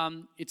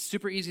 It's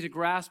super easy to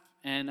grasp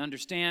and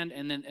understand,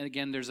 and then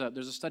again, there's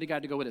a study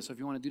guide to go with it. So if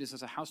you want to do this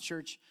as a house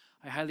church,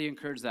 I highly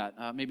encourage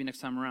that, maybe next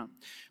time around.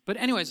 But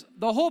anyways,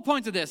 the whole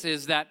point of this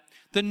is that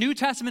the New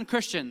Testament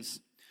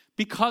Christians,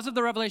 because of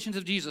the revelations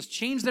of Jesus,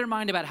 changed their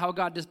mind about how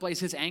God displays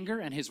his anger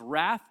and his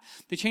wrath.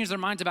 They changed their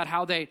minds about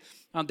how they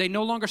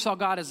no longer saw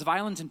God as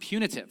violent and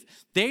punitive.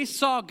 They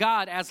saw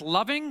God as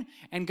loving,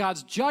 and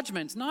God's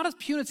judgment, not as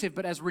punitive,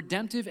 but as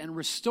redemptive and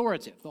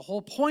restorative. The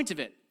whole point of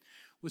it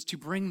was to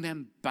bring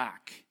them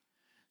back.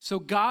 So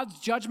God's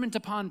judgment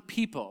upon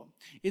people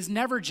is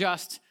never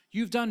just,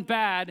 you've done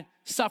bad,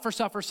 suffer,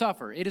 suffer,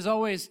 suffer. It is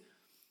always,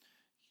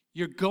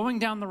 you're going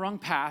down the wrong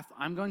path.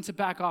 I'm going to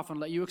back off and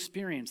let you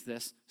experience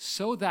this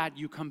so that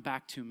you come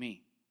back to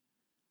me.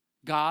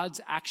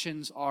 God's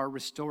actions are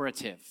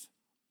restorative,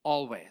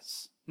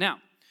 always. Now,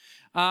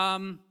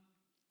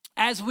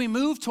 as we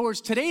move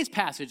towards today's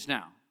passage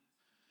now,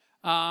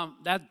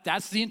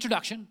 that's the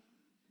introduction.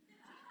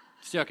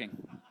 Just joking.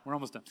 We're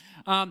almost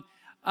done.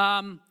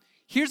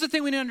 Here's the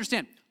thing we need to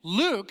understand.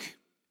 Luke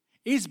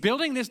is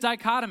building this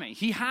dichotomy.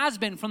 He has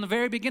been from the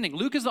very beginning.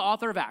 Luke is the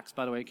author of Acts,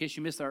 by the way, in case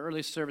you missed our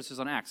earliest services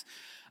on Acts.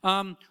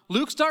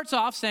 Luke starts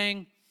off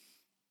saying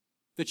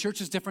the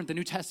church is different, the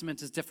New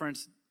Testament is different,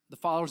 the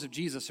followers of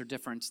Jesus are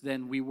different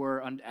than we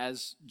were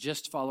as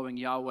just following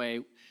Yahweh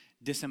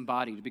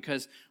disembodied,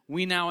 because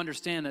we now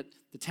understand that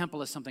the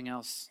temple is something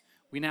else.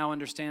 We now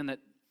understand that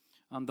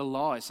the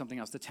law is something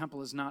else. The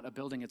temple is not a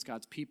building, it's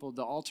God's people.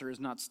 The altar is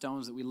not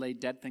stones that we lay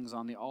dead things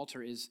on. The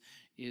altar is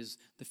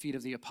the feet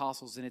of the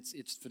apostles, and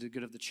it's for the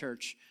good of the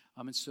church.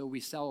 And so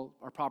we sell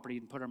our property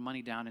and put our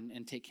money down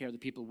and take care of the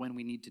people when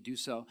we need to do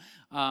so.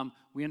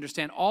 We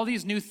understand all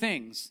these new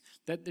things,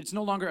 that it's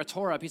no longer a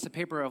Torah, a piece of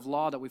paper of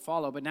law that we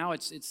follow, but now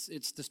it's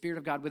the Spirit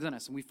of God within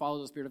us, and we follow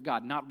the Spirit of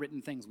God, not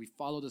written things. We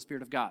follow the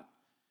Spirit of God.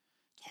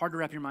 It's hard to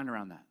wrap your mind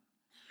around that.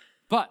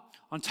 But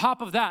on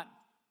top of that,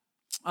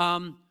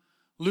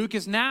 Luke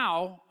is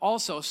now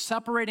also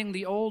separating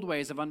the old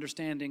ways of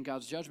understanding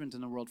God's judgment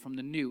in the world from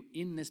the new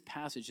in this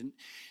passage. And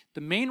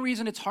the main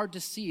reason it's hard to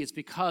see is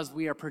because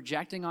we are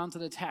projecting onto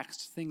the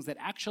text things that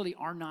actually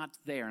are not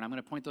there. And I'm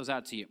going to point those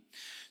out to you.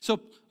 So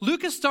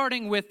Luke is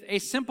starting with a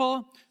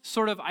simple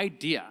sort of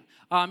idea.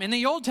 In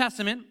the Old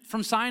Testament,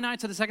 from Sinai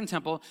to the Second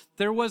Temple,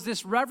 there was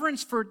this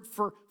reverence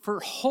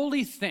for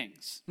holy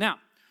things. Now,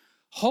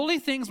 holy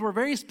things were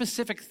very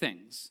specific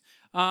things.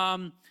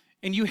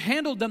 And you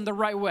handled them the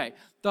right way.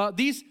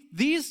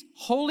 These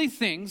holy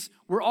things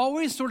were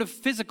always sort of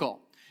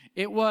physical.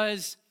 It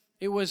was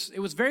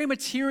very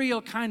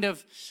material kind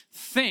of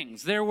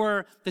things.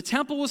 The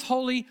temple was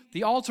holy,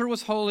 the altar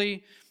was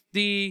holy,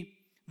 the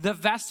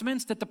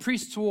vestments that the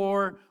priests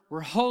wore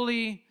were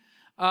holy,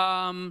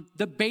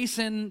 the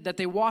basin that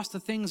they washed the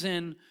things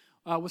in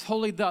was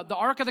holy. The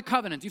Ark of the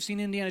Covenant, you've seen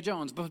Indiana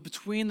Jones, but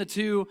between the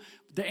two,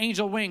 the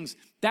angel wings,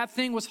 that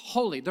thing was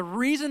holy. The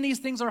reason these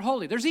things are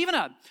holy, there's even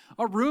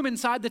a room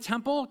inside the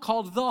temple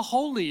called the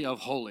Holy of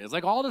Holies.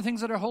 Like all the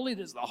things that are holy,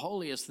 this is the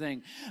holiest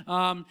thing.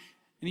 And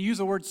you use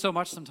the word so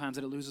much sometimes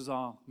that it loses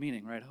all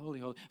meaning, right? Holy,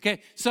 holy.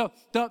 Okay, so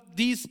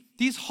these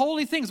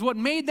holy things, what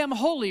made them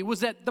holy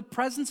was that the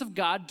presence of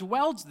God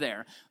dwelled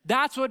there.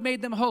 That's what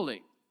made them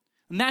holy.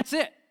 And that's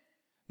it.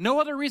 No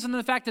other reason than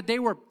the fact that they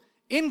were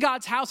in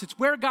God's house. It's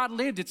where God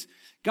lived. It's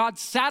God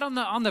sat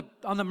on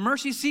the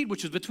mercy seat,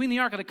 which was between the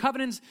Ark of the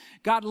Covenants.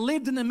 God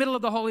lived in the middle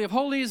of the Holy of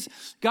Holies.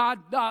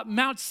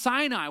 Mount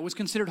Sinai was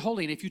considered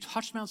holy. And if you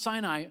touched Mount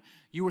Sinai,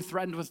 you were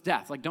threatened with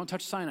death. Like, don't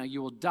touch Sinai,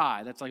 you will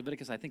die. That's like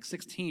Leviticus, I think,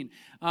 16.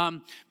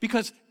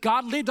 Because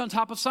God lived on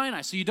top of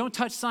Sinai, so you don't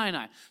touch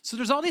Sinai. So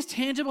there's all these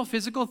tangible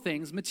physical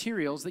things,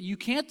 materials, that you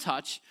can't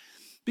touch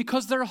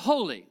because they're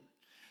holy.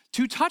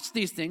 To touch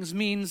these things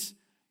means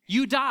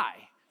you die.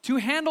 To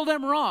handle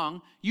them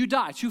wrong, you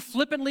die. To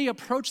flippantly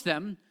approach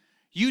them,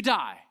 you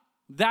die.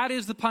 That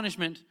is the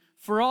punishment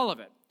for all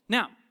of it.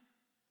 Now,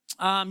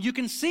 You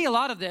can see a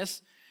lot of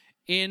this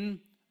in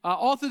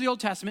all through the Old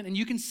Testament, and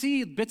you can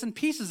see bits and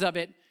pieces of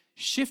it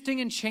shifting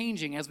and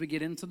changing as we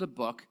get into the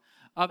book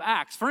of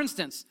Acts. For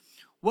instance,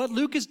 what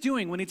Luke is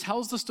doing when he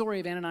tells the story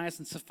of Ananias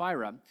and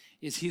Sapphira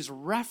is he's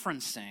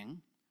referencing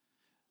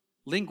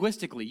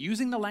linguistically,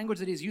 using the language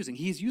that he's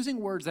using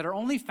words that are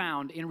only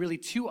found in really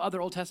two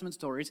other Old Testament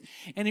stories.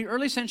 And the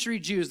early century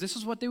Jews, this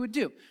is what they would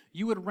do.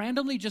 You would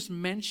randomly just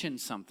mention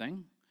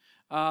something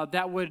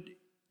that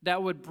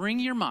would bring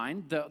your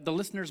mind, the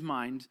listener's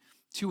mind,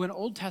 to an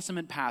Old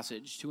Testament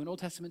passage, to an Old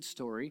Testament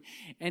story,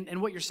 and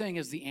what you're saying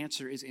is the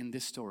answer is in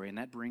this story, and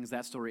that brings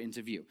that story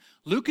into view.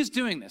 Luke is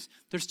doing this.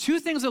 There's two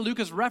things that Luke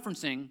is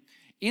referencing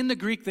in the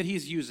Greek that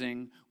he's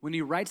using when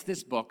he writes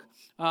this book.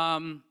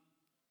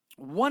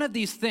 One of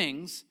these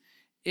things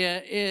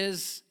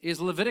is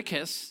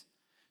Leviticus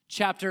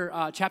chapter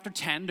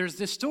 10. There's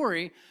this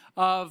story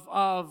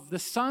of the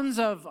sons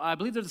of, I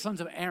believe they're the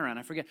sons of Aaron,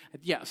 I forget.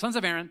 Yeah, sons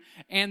of Aaron,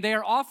 and they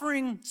are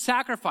offering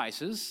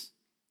sacrifices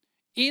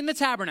in the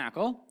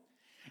tabernacle,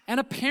 and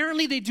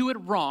apparently they do it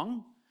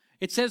wrong.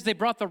 It says they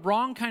brought the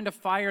wrong kind of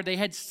fire. They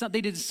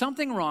did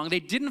something wrong. They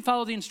didn't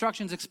follow the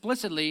instructions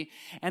explicitly,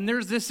 and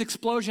there's this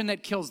explosion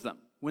that kills them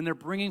when they're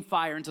bringing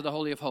fire into the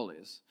Holy of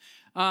Holies.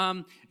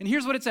 And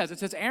here's what it says. It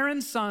says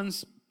Aaron's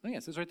sons, oh yeah,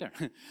 it says right there,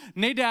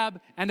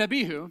 Nadab and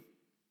Abihu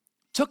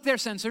took their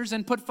censers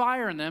and put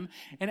fire in them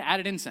and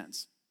added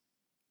incense.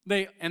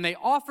 They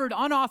offered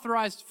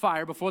unauthorized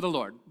fire before the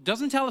Lord.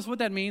 Doesn't tell us what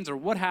that means or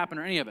what happened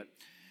or any of it.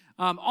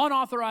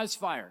 Unauthorized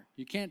fire.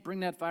 You can't bring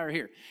that fire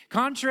here.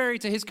 Contrary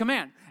to his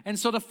command. And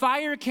so the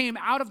fire came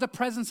out of the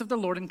presence of the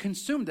Lord and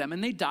consumed them,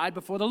 and they died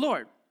before the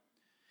Lord.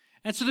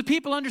 And so the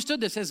people understood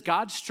this as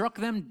God struck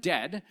them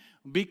dead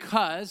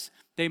because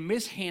they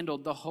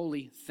mishandled the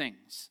holy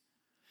things.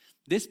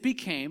 This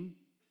became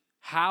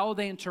how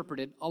they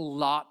interpreted a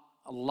lot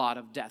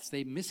of deaths.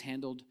 They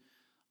mishandled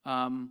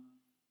the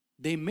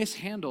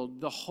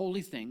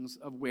holy things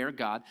of where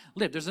God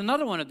lived. There's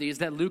another one of these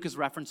that Luke is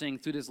referencing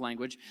through this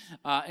language.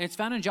 And it's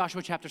found in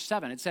Joshua chapter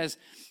 7. It says,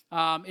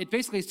 it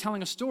basically is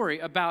telling a story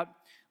about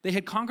they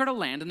had conquered a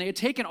land and they had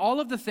taken all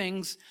of the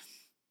things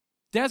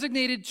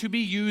designated to be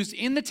used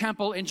in the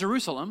temple in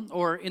Jerusalem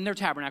or in their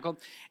tabernacle,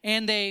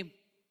 and they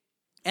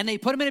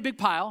put them in a big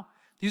pile.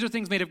 These are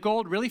things made of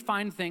gold, really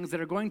fine things that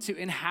are going to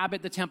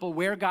inhabit the temple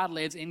where God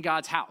lives in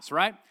God's house,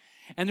 right?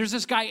 And there's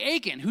this guy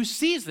Achan who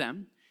sees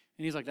them,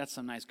 and he's like, that's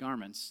some nice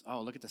garments.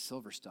 Oh, look at the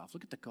silver stuff.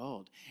 Look at the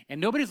gold.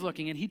 And nobody's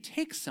looking, and he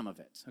takes some of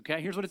it,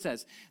 okay? Here's what it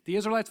says. The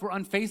Israelites were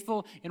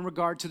unfaithful in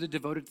regard to the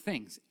devoted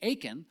things.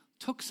 Achan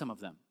took some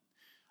of them.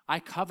 I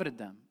coveted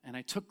them, and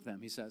I took them,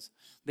 he says.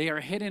 They are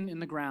hidden in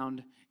the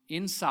ground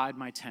inside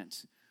my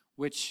tent,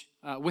 which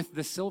with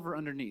the silver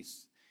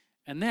underneath.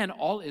 And then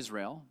all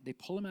Israel, they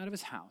pull him out of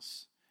his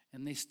house,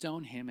 and they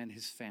stone him and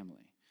his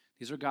family.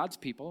 These are God's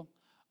people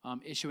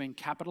issuing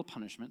capital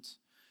punishments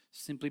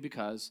simply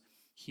because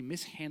he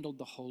mishandled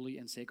the holy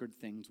and sacred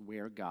things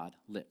where God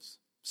lives.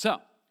 So,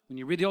 when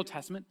you read the Old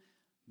Testament,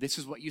 this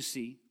is what you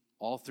see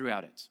all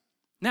throughout it.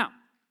 Now,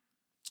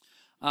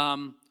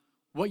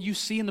 what you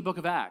see in the book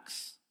of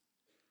Acts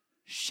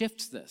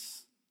shifts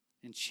this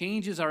and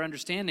changes our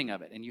understanding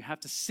of it, and you have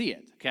to see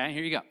it, okay?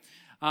 Here you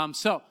go.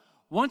 So,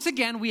 once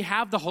again, we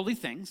have the holy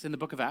things in the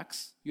book of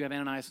Acts. You have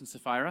Ananias and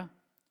Sapphira.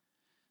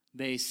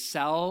 They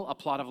sell a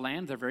plot of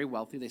land. They're very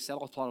wealthy. They sell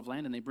a plot of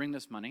land, and they bring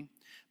this money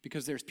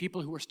because there's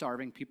people who are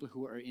starving, people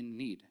who are in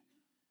need.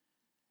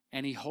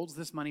 And he holds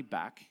this money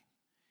back,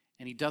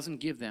 and he doesn't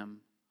give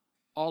them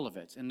all of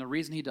it. And the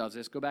reason he does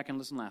this, go back and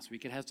listen last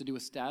week, it has to do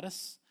with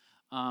status.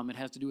 It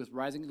has to do with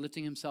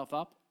lifting himself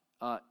up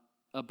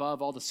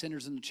above all the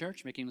sinners in the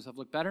church, making himself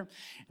look better.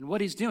 And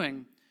what he's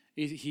doing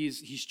is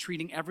he's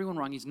treating everyone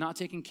wrong. He's not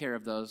taking care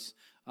of those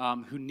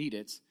who need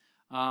it.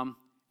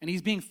 And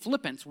he's being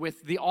flippant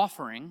with the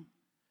offering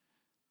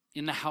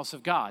in the house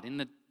of God, in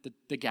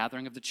the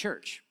gathering of the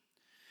church.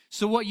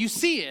 So what you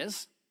see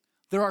is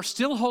there are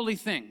still holy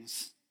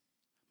things,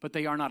 but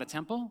they are not a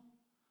temple.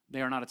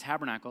 They are not a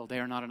tabernacle. They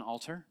are not an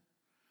altar.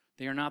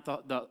 They are not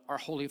our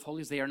Holy of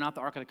Holies. They are not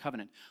the Ark of the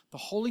Covenant. The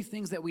holy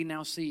things that we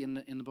now see in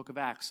the book of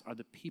Acts are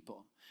the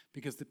people,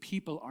 because the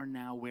people are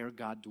now where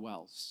God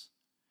dwells.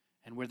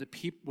 And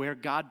where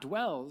God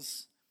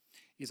dwells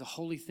is a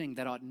holy thing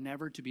that ought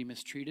never to be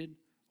mistreated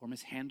or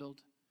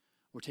mishandled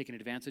or taken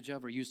advantage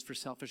of or used for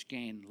selfish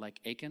gain, like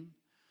Achan,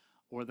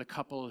 or the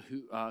couple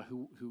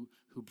who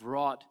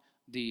brought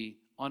the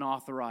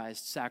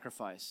unauthorized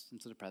sacrifice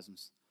into the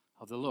presence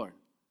of the Lord.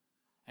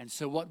 And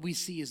so what we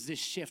see is this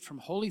shift from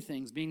holy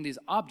things being these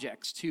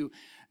objects to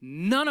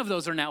none of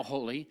those are now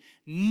holy.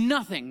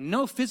 Nothing,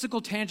 no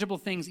physical, tangible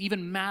things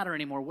even matter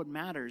anymore. What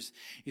matters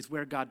is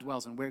where God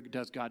dwells. And where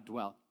does God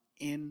dwell?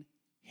 In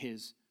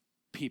his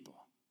people.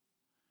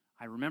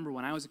 I remember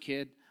when I was a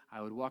kid,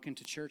 I would walk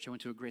into church. I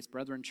went to a Grace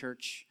Brethren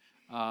church,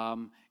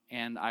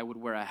 and I would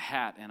wear a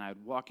hat, and I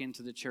would walk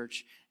into the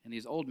church, and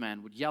these old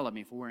men would yell at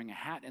me for wearing a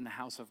hat in the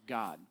house of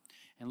God.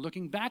 And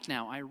looking back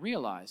now, I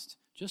realized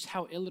just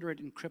how illiterate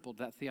and crippled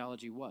that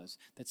theology was,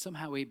 that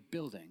somehow a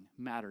building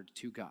mattered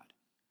to God.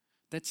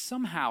 that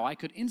somehow I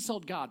could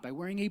insult God by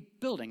wearing a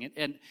building,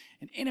 an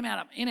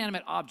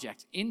inanimate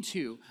object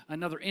into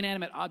another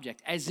inanimate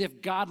object, as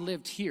if God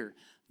lived here.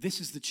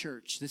 This is the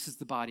church. This is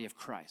the body of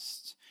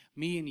Christ.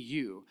 Me and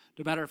you,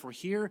 no matter if we're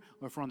here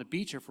or if we're on the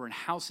beach or if we're in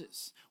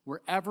houses,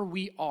 wherever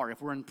we are,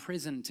 if we're in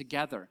prison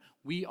together,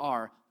 we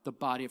are the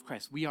body of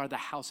Christ. We are the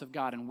house of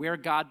God. And where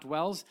God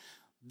dwells,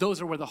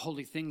 those are where the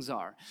holy things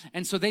are.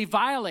 And so they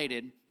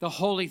violated the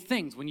holy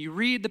things. When you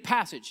read the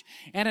passage,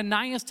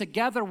 Ananias,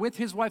 together with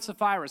his wife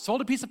Sapphira,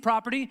 sold a piece of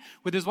property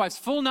with his wife's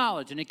full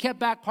knowledge, and he kept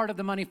back part of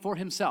the money for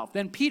himself.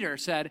 Then Peter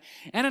said,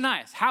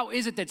 Ananias, how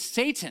is it that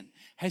Satan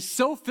has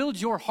so filled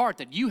your heart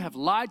that you have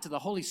lied to the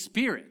Holy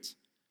Spirit?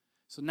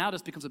 So now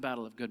this becomes a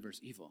battle of good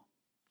versus evil.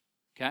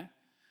 Okay?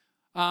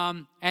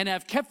 And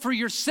have kept for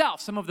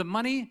yourself some of the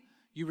money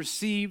you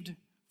received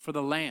for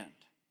the land.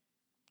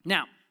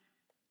 Now,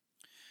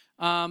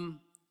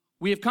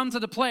 we have come to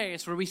the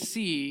place where we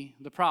see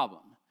the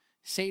problem.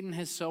 Satan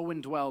has so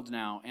indwelled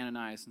now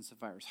Ananias and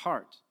Sapphira's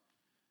heart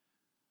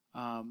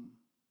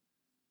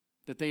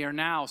that they are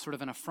now sort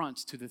of an affront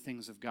to the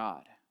things of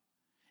God.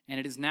 And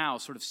it is now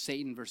sort of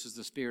Satan versus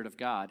the Spirit of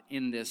God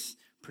in this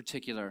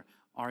particular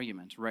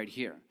argument right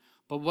here.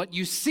 But what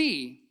you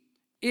see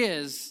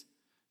is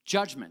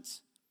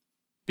judgments,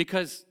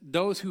 because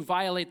those who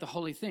violate the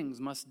holy things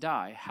must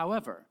die.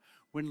 However,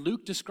 when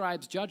Luke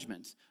describes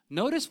judgments,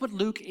 notice what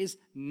Luke is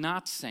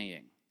not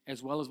saying,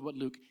 as well as what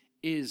Luke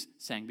is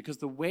saying, because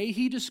the way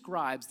he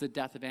describes the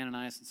death of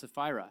Ananias and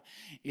Sapphira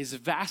is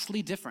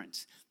vastly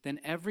different than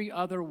every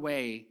other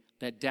way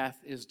that death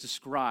is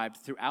described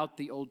throughout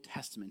the Old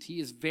Testament.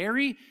 He is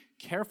very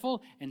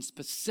careful and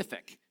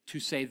specific to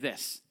say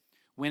this.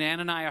 When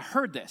Ananias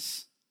heard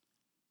this,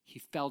 he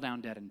fell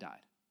down dead and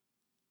died.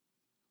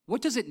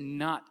 What does it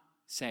not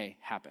say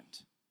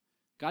happened?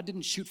 God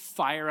didn't shoot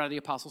fire out of the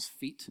apostles'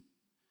 feet.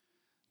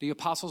 The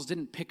apostles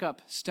didn't pick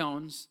up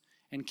stones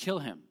and kill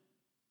him.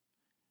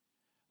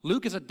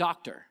 Luke is a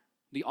doctor.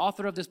 The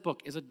author of this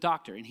book is a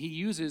doctor, and he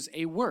uses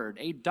a word,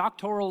 a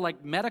doctoral,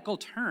 medical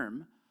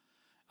term,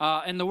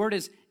 and the word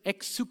is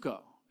exuko.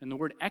 And the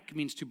word ek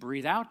means to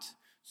breathe out.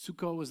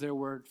 Suko is their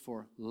word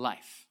for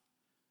life.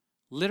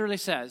 Literally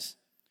says,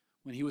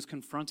 when he was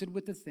confronted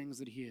with the things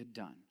that he had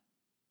done,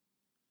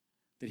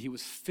 that he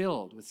was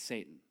filled with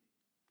Satan,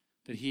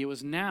 that he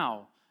was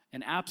now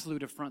an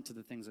absolute affront to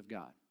the things of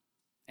God.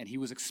 And he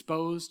was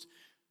exposed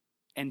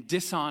and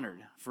dishonored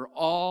for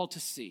all to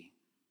see.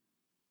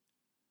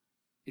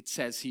 It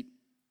says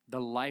the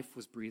life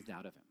was breathed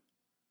out of him,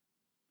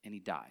 and he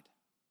died.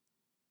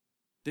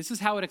 This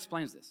is how it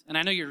explains this. And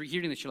I know you're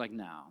hearing this, you're like,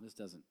 no, this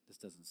doesn't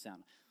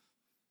sound.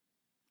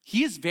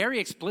 He is very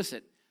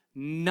explicit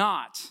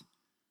not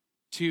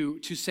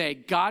to say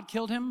God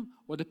killed him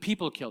or the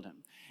people killed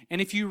him. And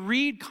if you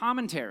read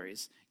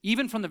commentaries,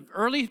 even from the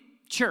early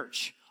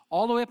church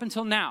all the way up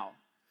until now,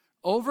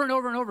 over and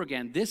over and over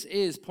again, this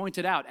is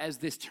pointed out as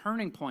this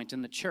turning point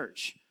in the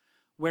church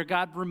where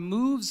God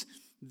removes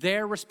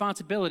their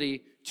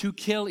responsibility to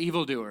kill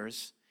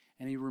evildoers,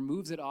 and he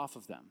removes it off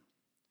of them.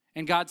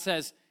 And God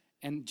says,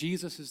 and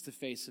Jesus is the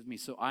face of me,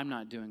 so I'm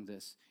not doing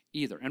this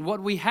either. And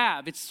what we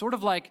have, it's sort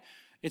of like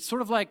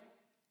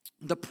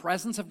the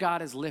presence of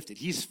God is lifted.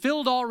 He's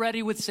filled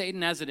already with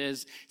Satan as it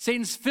is.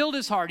 Satan's filled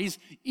his heart. He's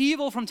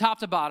evil from top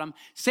to bottom.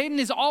 Satan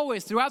is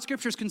always, throughout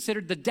Scripture, is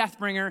considered the death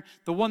bringer,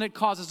 the one that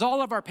causes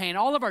all of our pain,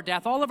 all of our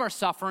death, all of our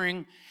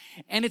suffering.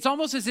 And it's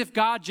almost as if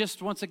God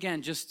once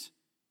again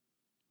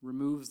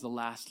removes the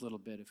last little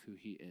bit of who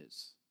he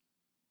is.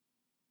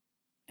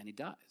 And he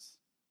dies.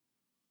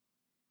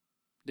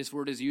 This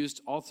word is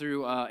used all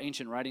through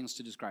ancient writings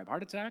to describe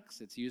heart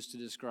attacks. It's used to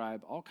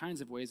describe all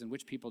kinds of ways in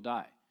which people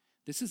die.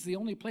 This is the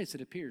only place it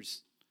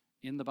appears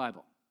in the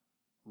Bible,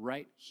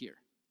 right here.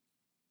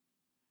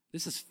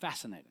 This is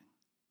fascinating.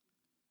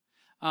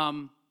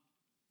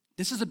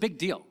 This is a big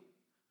deal.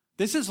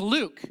 This is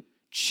Luke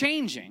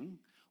changing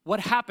what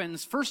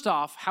happens, first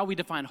off, how we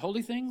define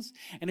holy things,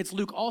 and it's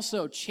Luke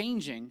also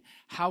changing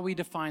how we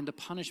define the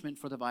punishment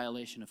for the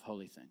violation of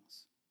holy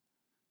things.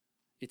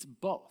 It's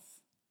both.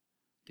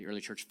 The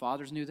early church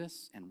fathers knew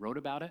this and wrote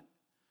about it.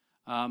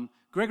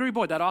 Gregory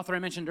Boyd, that author I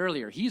mentioned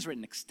earlier, he's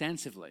written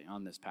extensively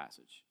on this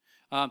passage.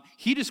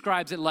 He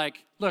describes it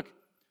like, look,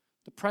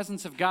 the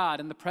presence of God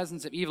and the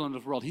presence of evil in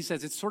this world. He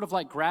says it's sort of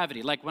like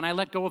gravity. Like when I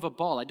let go of a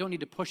ball, I don't need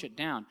to push it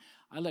down.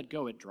 I let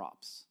go, it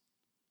drops.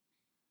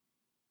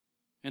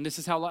 And this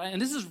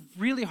is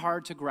really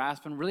hard to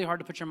grasp and really hard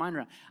to put your mind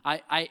around.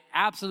 I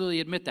absolutely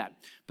admit that.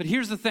 But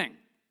here's the thing.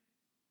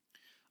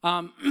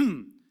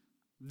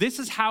 This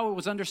is how it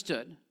was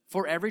understood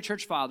for every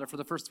church father for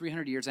the first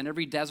 300 years and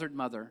every desert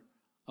mother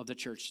of the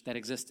church that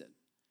existed.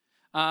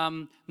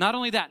 Not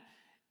only that,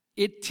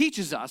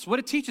 what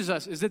it teaches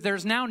us is that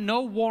there's now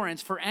no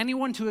warrants for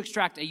anyone to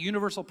extract a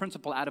universal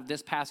principle out of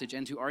this passage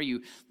and to argue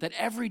that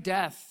every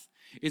death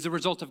is a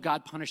result of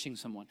God punishing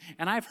someone.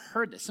 And I've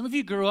heard this. Some of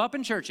you grew up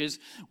in churches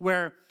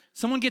where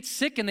someone gets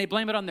sick and they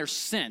blame it on their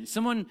sin.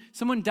 Someone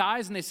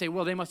dies and they say,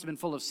 well, they must have been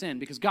full of sin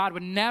because God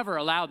would never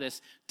allow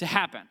this to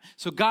happen.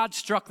 So God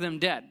struck them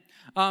dead.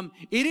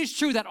 It is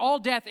true that all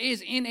death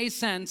is, in a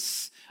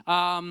sense,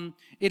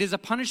 it is a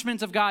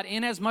punishment of God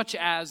in as much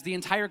as the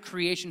entire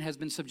creation has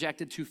been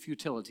subjected to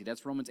futility.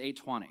 That's Romans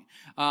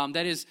 8:20.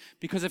 That is,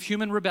 because of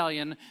human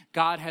rebellion,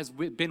 God has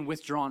been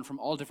withdrawn from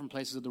all different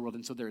places of the world.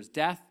 And so there is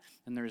death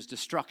and there is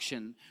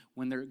destruction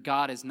when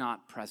God is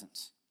not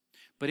present.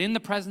 But in the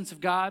presence of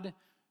God,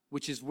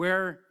 which is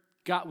where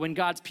when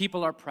God's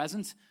people are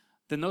present,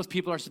 then those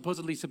people are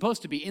supposedly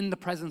supposed to be in the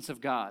presence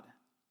of God.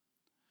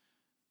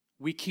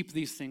 We keep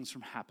these things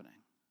from happening.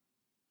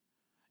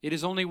 It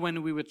is only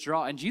when we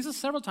withdraw. And Jesus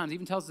several times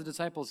even tells the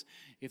disciples,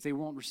 if they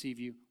won't receive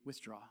you,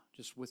 withdraw.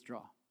 Just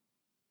withdraw.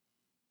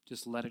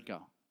 Just let it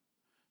go.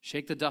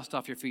 Shake the dust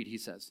off your feet, he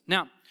says.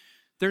 Now,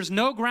 there's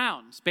no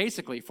grounds,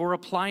 basically, for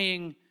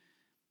applying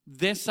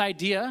this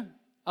idea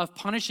of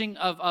punishing,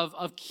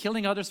 of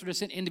killing others for their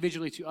sin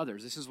individually to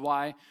others. This is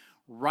why,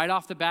 right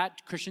off the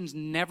bat, Christians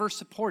never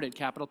supported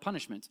capital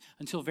punishment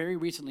until very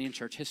recently in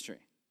church history.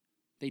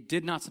 They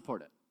did not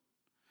support it.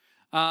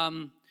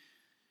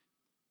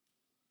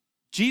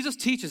 Jesus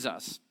teaches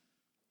us.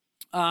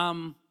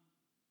 First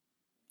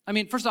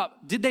off,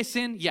 did they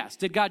sin? Yes.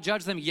 Did God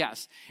judge them?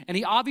 Yes. And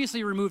he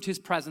obviously removed his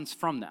presence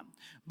from them.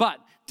 But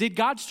did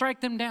God strike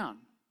them down?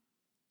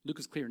 Luke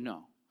is clear,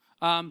 no.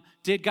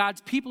 Did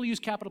God's people use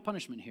capital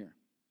punishment here?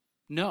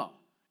 No.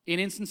 In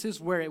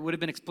instances where it would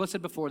have been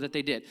explicit before that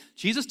they did.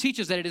 Jesus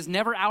teaches that it is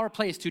never our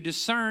place to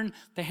discern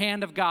the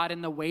hand of God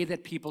in the way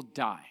that people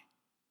die.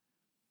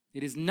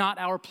 It is not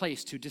our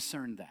place to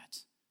discern that.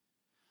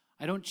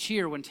 I don't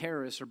cheer when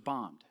terrorists are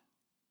bombed.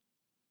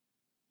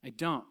 I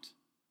don't.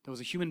 There was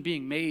a human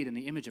being made in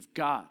the image of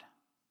God,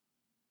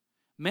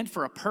 meant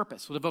for a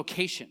purpose, with a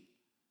vocation.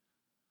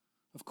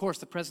 Of course,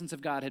 the presence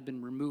of God had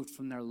been removed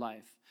from their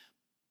life,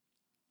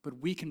 but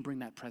we can bring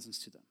that presence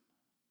to them.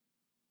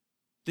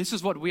 This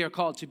is what we are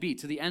called to be,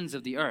 to the ends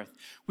of the earth.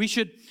 We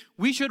should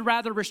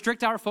rather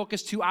restrict our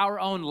focus to our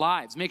own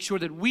lives, make sure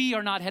that we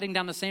are not heading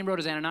down the same road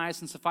as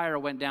Ananias and Sapphira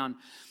went down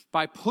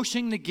by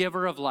pushing the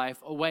giver of life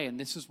away. And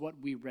this is what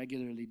we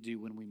regularly do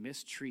when we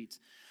mistreat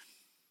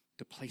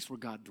the place where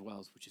God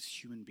dwells, which is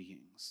human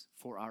beings,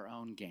 for our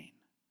own gain.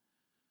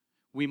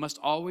 We must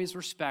always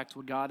respect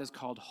what God has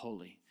called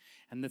holy.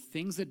 And the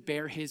things that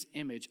bear his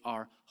image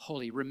are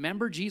holy.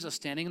 Remember Jesus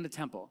standing in the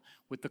temple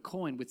with the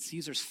coin with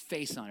Caesar's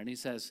face on it. And he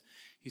says,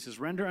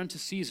 render unto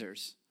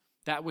Caesar's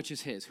that which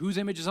is his. Whose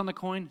image is on the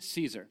coin?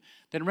 Caesar.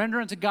 Then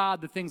render unto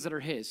God the things that are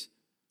his.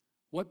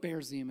 What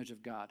bears the image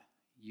of God?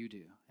 You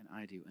do, and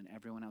I do, and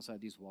everyone outside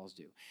these walls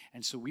do.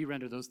 And so we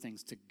render those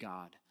things to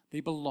God. They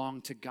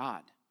belong to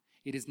God.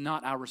 It is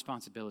not our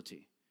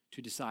responsibility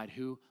to decide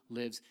who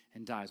lives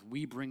and dies.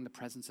 We bring the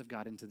presence of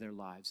God into their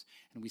lives,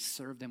 and we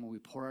serve them and we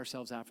pour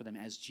ourselves out for them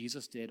as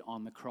Jesus did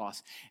on the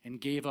cross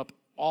and gave up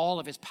all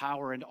of his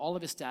power and all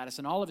of his status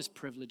and all of his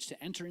privilege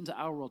to enter into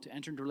our world, to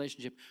enter into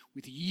relationship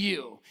with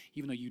you,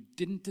 even though you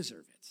didn't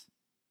deserve it.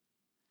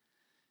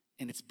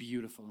 And it's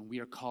beautiful, and we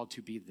are called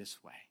to be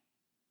this way.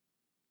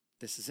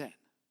 This is it.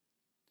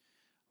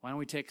 Why don't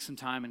we take some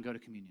time and go to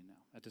communion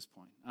now at this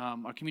point?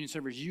 Our communion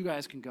servers, you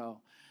guys can go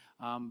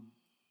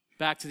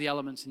back to the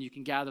elements and you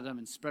can gather them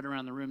and spread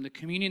around the room. The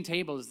communion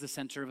table is the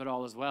center of it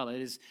all as well. It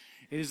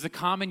is the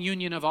common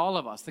union of all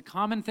of us. The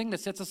common thing that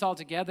sets us all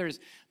together is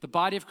the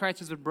body of Christ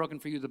has been broken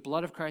for you. The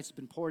blood of Christ has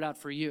been poured out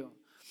for you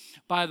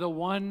by the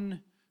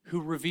one who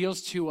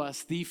reveals to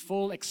us the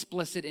full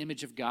explicit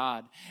image of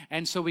God.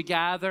 And so we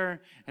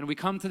gather and we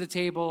come to the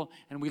table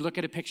and we look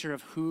at a picture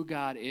of who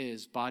God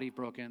is, body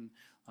broken,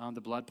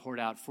 the blood poured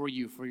out for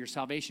you, for your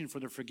salvation, for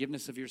the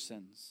forgiveness of your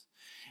sins.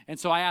 And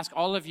so I ask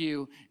all of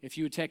you, if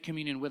you would take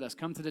communion with us,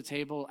 come to the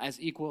table as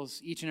equals,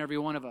 each and every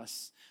one of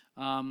us.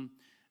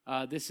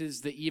 This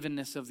is the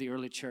evenness of the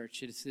early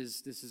church. This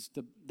is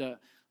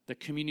the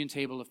communion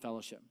table of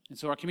fellowship. And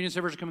so our communion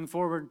servers are coming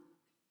forward.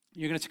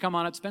 You're going to come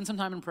on up, spend some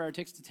time in prayer.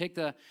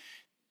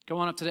 Go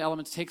on up to the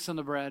elements, take some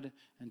of the bread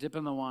and dip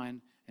in the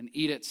wine and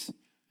eat it.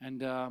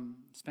 And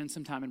spend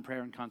some time in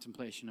prayer and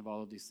contemplation of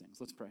all of these things.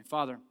 Let's pray.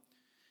 Father,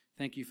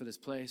 thank you for this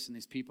place and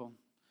these people.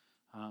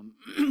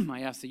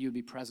 I ask that you would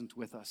be present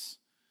with us.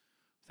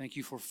 Thank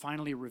you for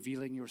finally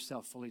revealing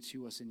yourself fully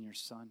to us in your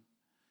Son.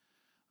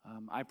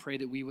 I pray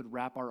that we would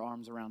wrap our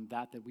arms around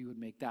that we would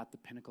make that the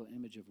pinnacle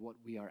image of what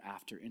we are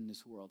after in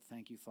this world.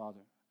 Thank you,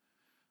 Father,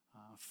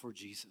 for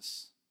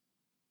Jesus.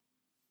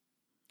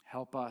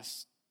 Help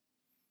us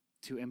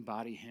to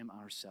embody him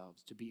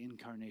ourselves, to be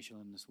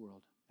incarnational in this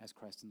world as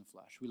Christ in the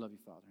flesh. We love you,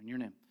 Father. In your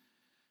name,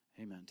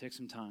 amen. Take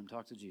some time.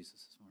 Talk to Jesus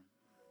this morning.